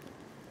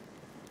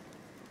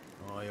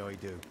 Aye, I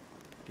do.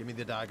 Give me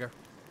the dagger.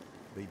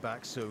 Be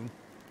back soon.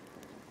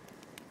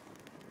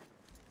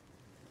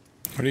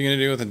 What are you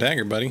gonna do with the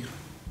dagger, buddy?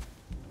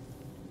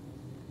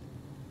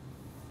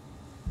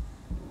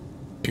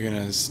 You're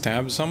gonna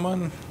stab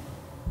someone?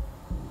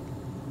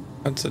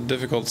 That's a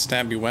difficult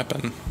stabby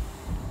weapon.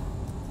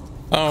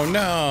 Oh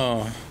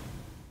no!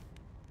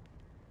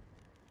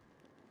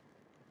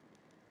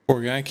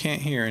 Poor guy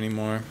can't hear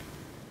anymore.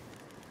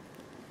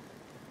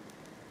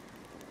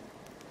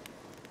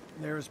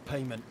 There's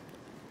payment.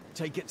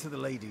 Take it to the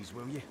ladies,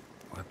 will you?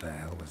 What the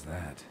hell was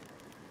that?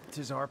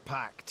 'Tis our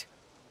pact.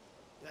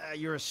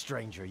 You're a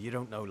stranger. You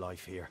don't know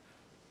life here.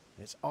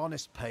 It's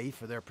honest pay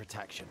for their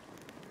protection.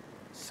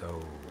 So,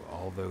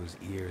 all those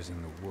ears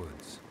in the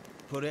woods.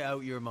 Put it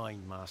out your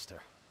mind,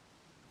 master.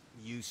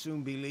 You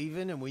soon be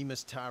leaving, and we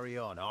must tarry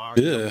on. Our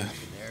Yeah.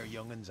 young'uns and their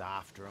young'uns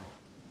after 'em.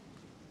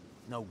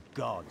 No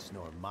gods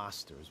nor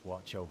masters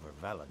watch over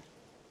Velen.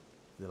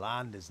 The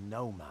land is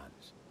no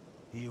man's.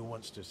 He who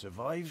wants to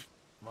survive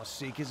must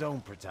seek his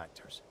own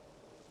protectors.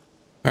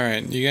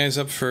 Alright, you guys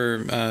up for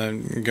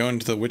going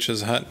to the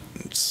witch's hut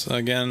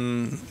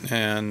again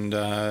and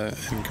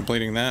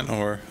completing that?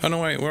 Or... Oh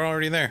no, wait, we're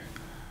already there.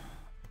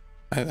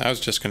 I was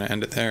just going to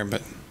end it there,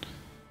 but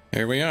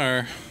here we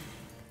are.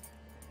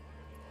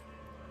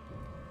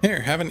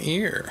 Here, have an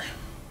ear.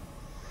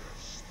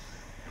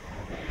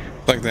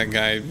 Like that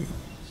guy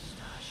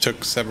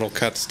took several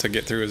cuts to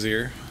get through his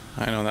ear.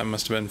 I know that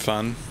must have been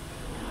fun.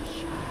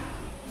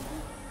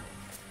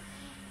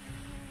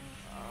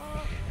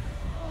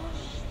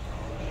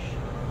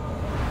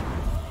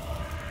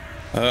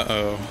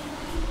 Uh-oh.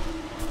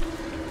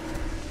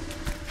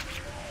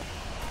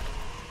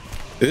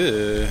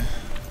 Ew.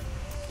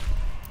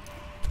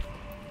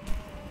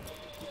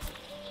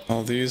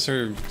 All these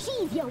are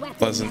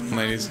pleasant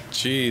ladies.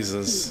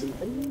 Jesus.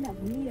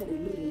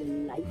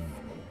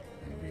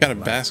 Got a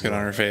basket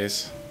on her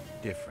face.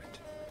 Different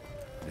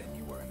than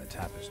you were in the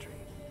tapestry.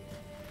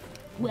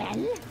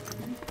 Well,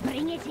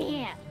 bring it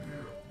here.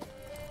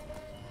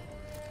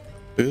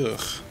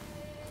 Ugh.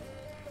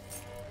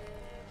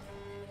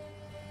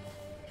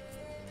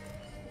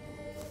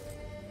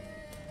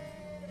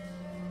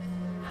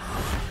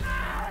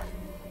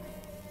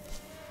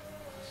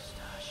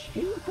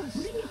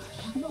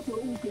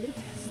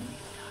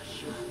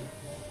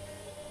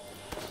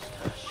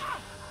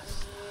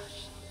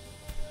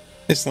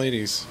 Yes,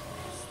 ladies.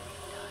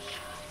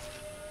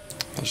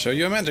 I'll show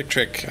you a magic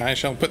trick. I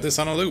shall put this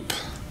on a loop.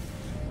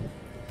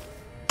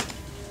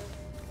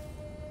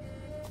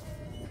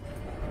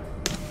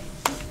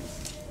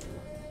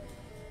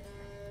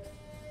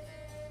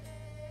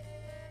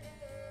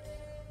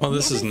 Well,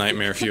 this is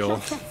nightmare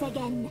fuel.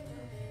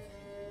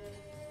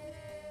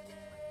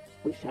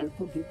 We shall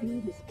forgive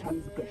you this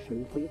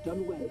transgression, for you've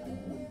done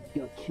well.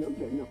 Your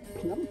children are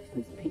plump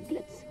as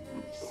piglets,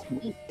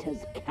 sweet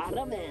as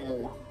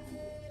caramel.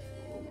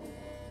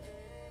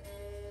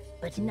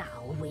 But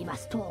now we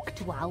must talk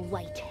to our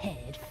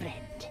white-haired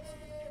friend.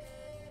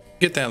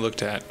 Get that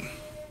looked at.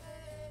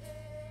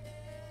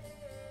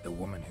 The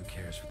woman who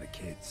cares for the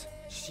kids.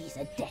 She's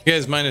a death. You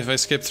guys mind if I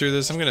skip through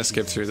this? I'm gonna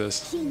skip through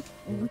this. She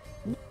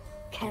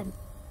can.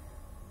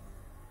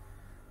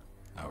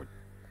 Our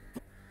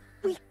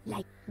We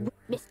like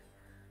miss.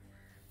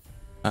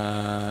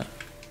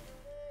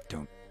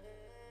 Don't.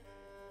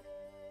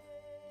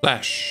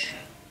 Flash.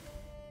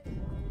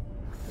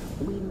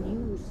 We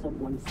knew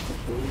someone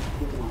special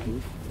would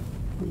arrive.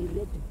 We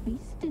read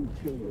beast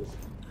entrails,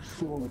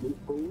 saw the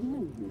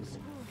omens.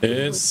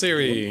 It's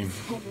Ciri.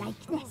 Her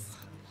likeness,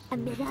 a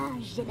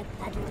mirage in a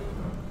puddle.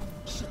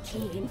 She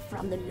came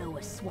from the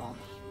lower swamp.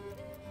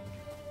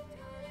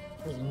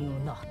 We knew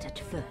not at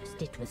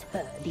first it was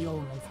her the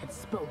omens had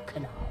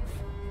spoken of.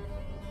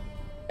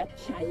 A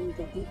child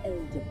of the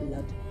elder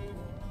blood,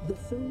 the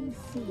sole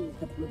seed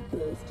that will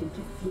burst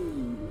into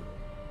flame.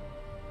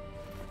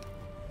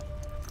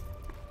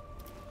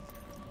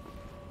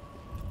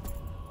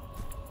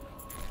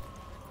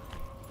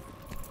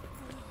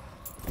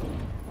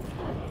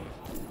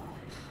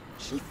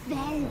 She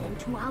fell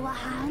into our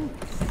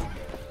hands.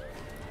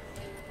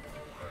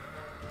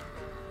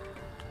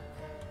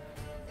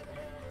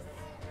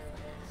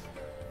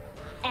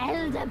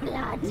 Elder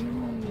blood. The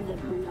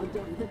blood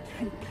of the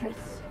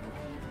traitress.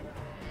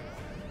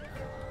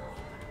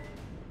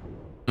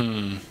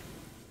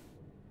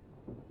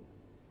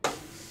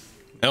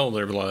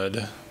 Elder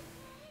blood.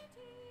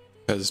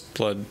 Because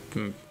blood,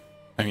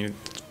 I mean,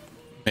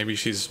 maybe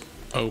she's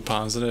O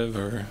positive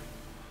or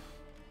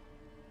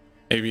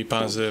AB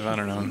positive, I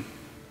don't know.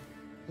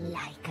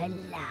 Like a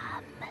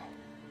lamb.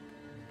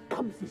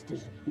 Come,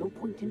 sisters, no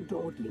point in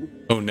dawdling.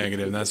 O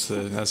negative, that's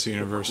the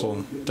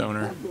universal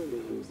donor.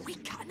 We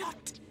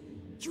cannot.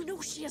 You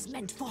know she is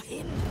meant for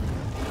him.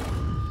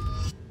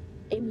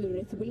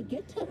 Imlerith will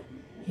get her.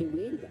 He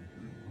will,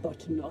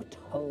 but not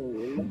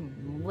whole.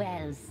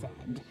 Well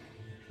said.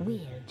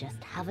 We'll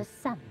just have a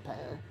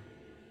sample.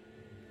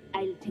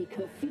 I'll take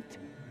her feet.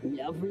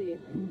 Lovely.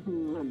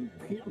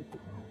 Plump.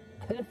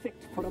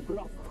 Perfect for a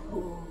broth.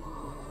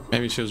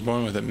 Maybe she was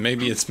born with it.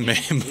 Maybe it's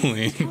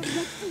Maybelline.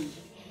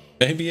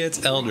 Maybe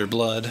it's elder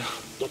blood.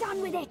 Get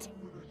on with it.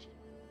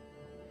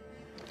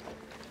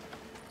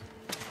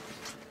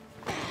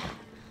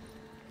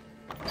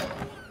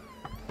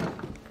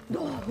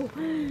 Oh,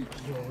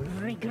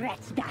 you'll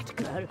regret that,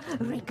 girl.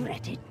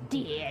 Regret it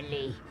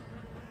dearly.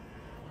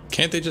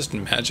 Can't they just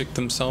magic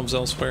themselves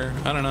elsewhere?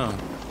 I don't know.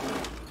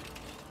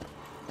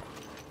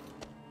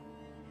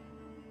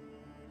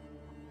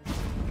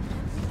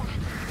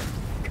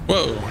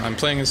 Whoa, I'm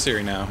playing as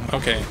Ciri now.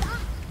 Okay.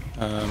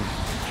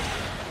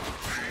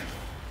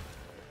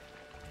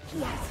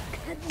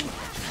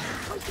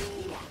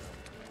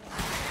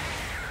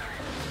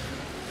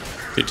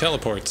 She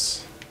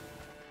teleports.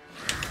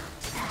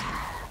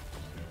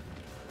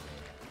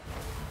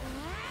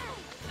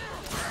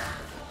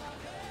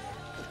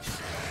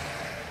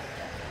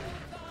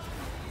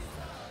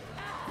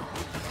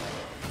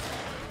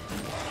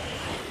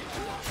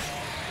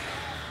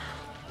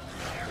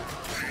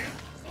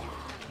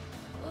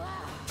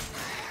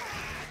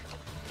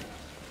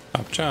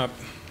 Chop.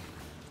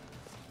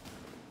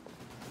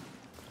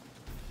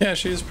 Yeah,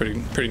 she is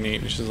pretty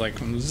neat. She's like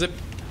zip.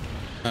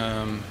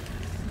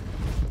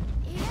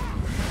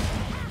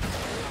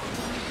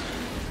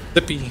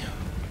 Zippy.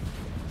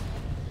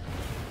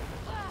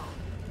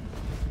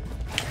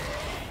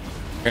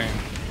 Okay.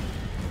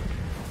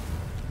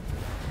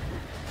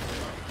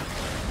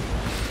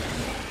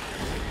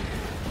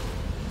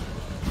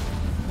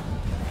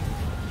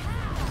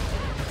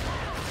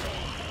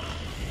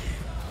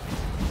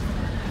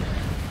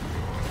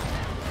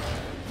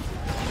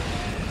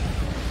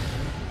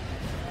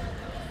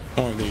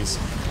 More of these.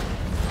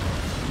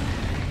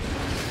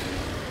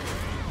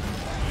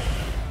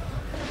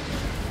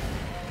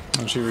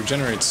 Oh, she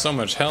regenerates so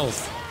much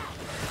health.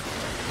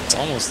 It's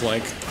almost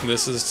like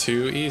this is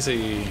too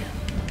easy.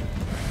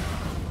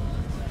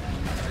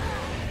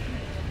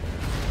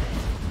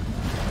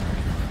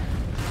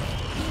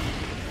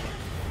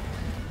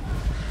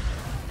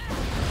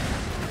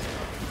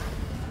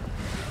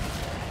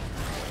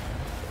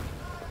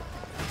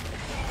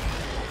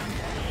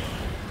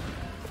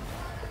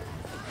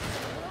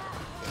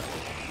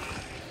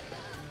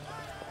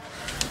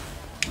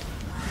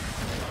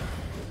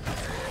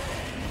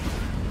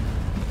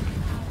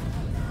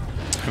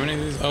 How many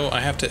of these? Oh,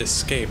 I have to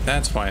escape.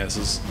 That's why this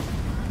is.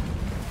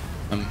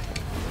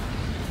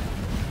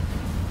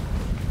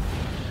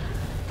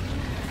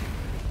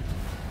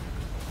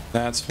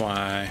 That's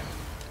why.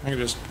 I can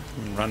just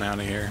run out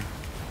of here.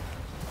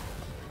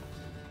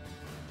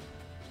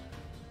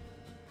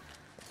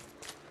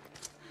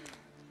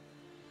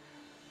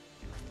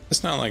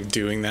 It's not like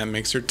doing that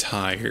makes her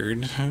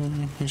tired.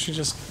 She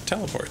just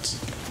teleports.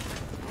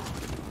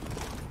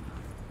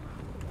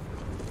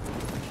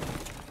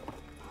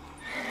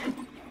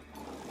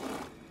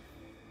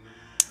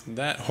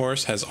 That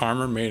horse has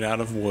armor made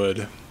out of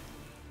wood.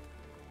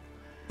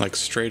 Like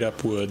straight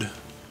up wood.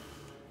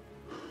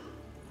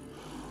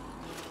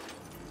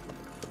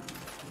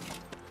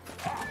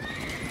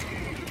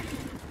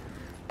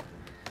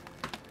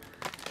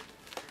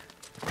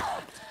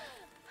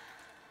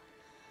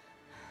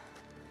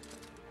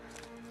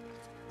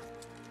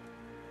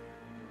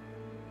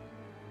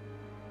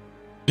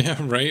 Yeah,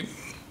 right?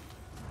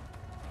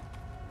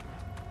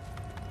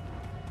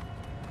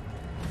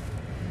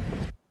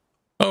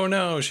 Oh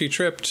no, she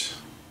tripped.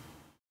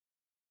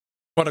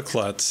 What a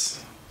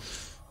klutz.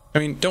 I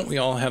mean, don't we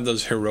all have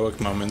those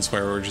heroic moments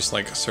where we're just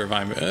like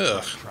surviving?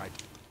 Ugh.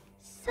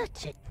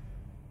 Such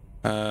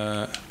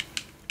a...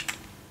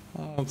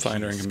 I'll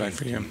find her and come back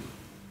for you.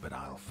 But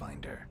I'll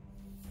find her.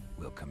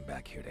 We'll come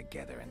back here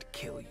together and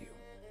kill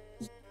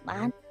you.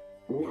 Man,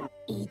 not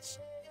each.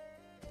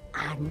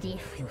 And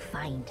if you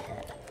find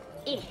her,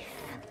 if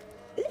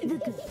the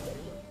good.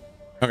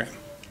 Okay.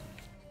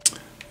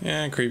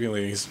 Yeah, creepy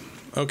ladies.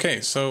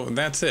 Okay, so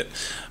that's it.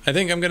 I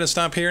think I'm gonna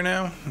stop here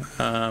now.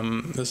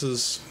 This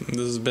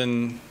has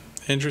been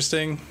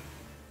interesting.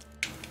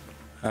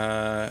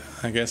 I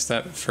guess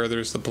that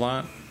furthers the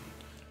plot.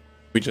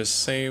 We just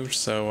saved,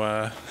 so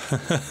all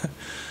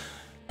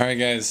right,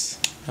 guys.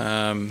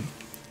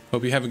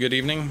 Hope you have a good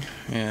evening,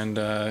 and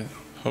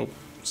hope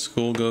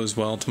school goes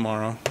well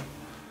tomorrow.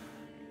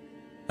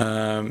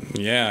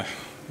 Yeah,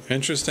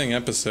 interesting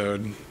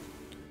episode.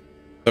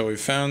 So we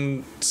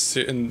found,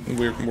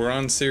 we're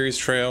on Ciri's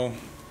trail.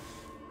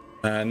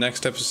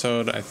 Next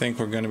episode, I think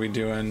we're going to be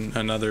doing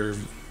another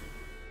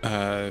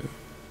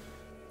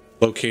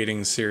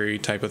locating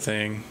Ciri type of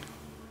thing.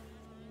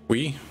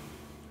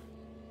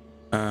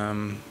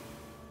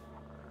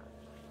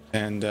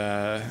 And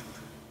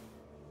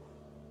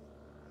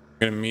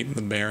gonna meet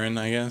the Baron,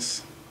 I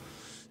guess.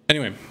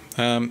 Anyway,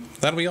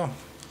 that'll be all.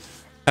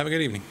 Have a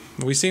good evening.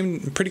 We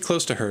seem pretty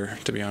close to her,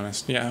 to be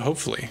honest. Yeah,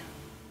 hopefully.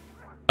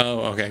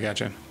 Oh, okay,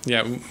 gotcha.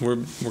 Yeah,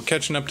 we're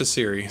catching up to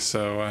Ciri,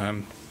 so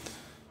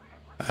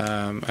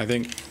I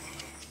think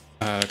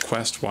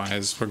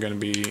quest-wise we're gonna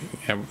be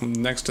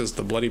next is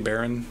the Bloody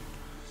Baron,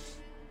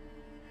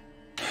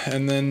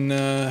 and then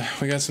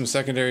we got some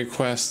secondary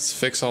quests: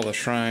 fix all the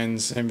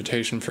shrines,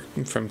 invitation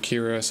from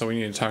Kira. So we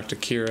need to talk to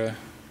Kira,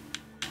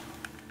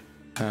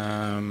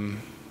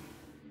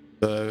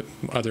 the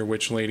other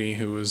witch lady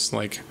who was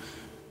like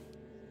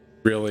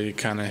really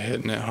kind of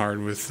hitting it hard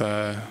with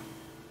the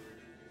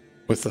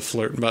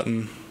flirt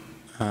button.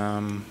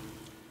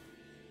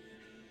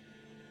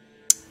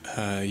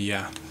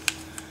 Yeah.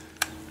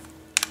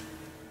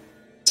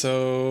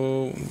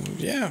 So,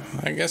 yeah,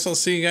 I guess I'll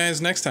see you guys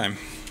next time.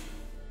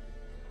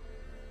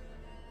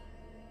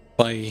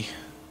 Bye.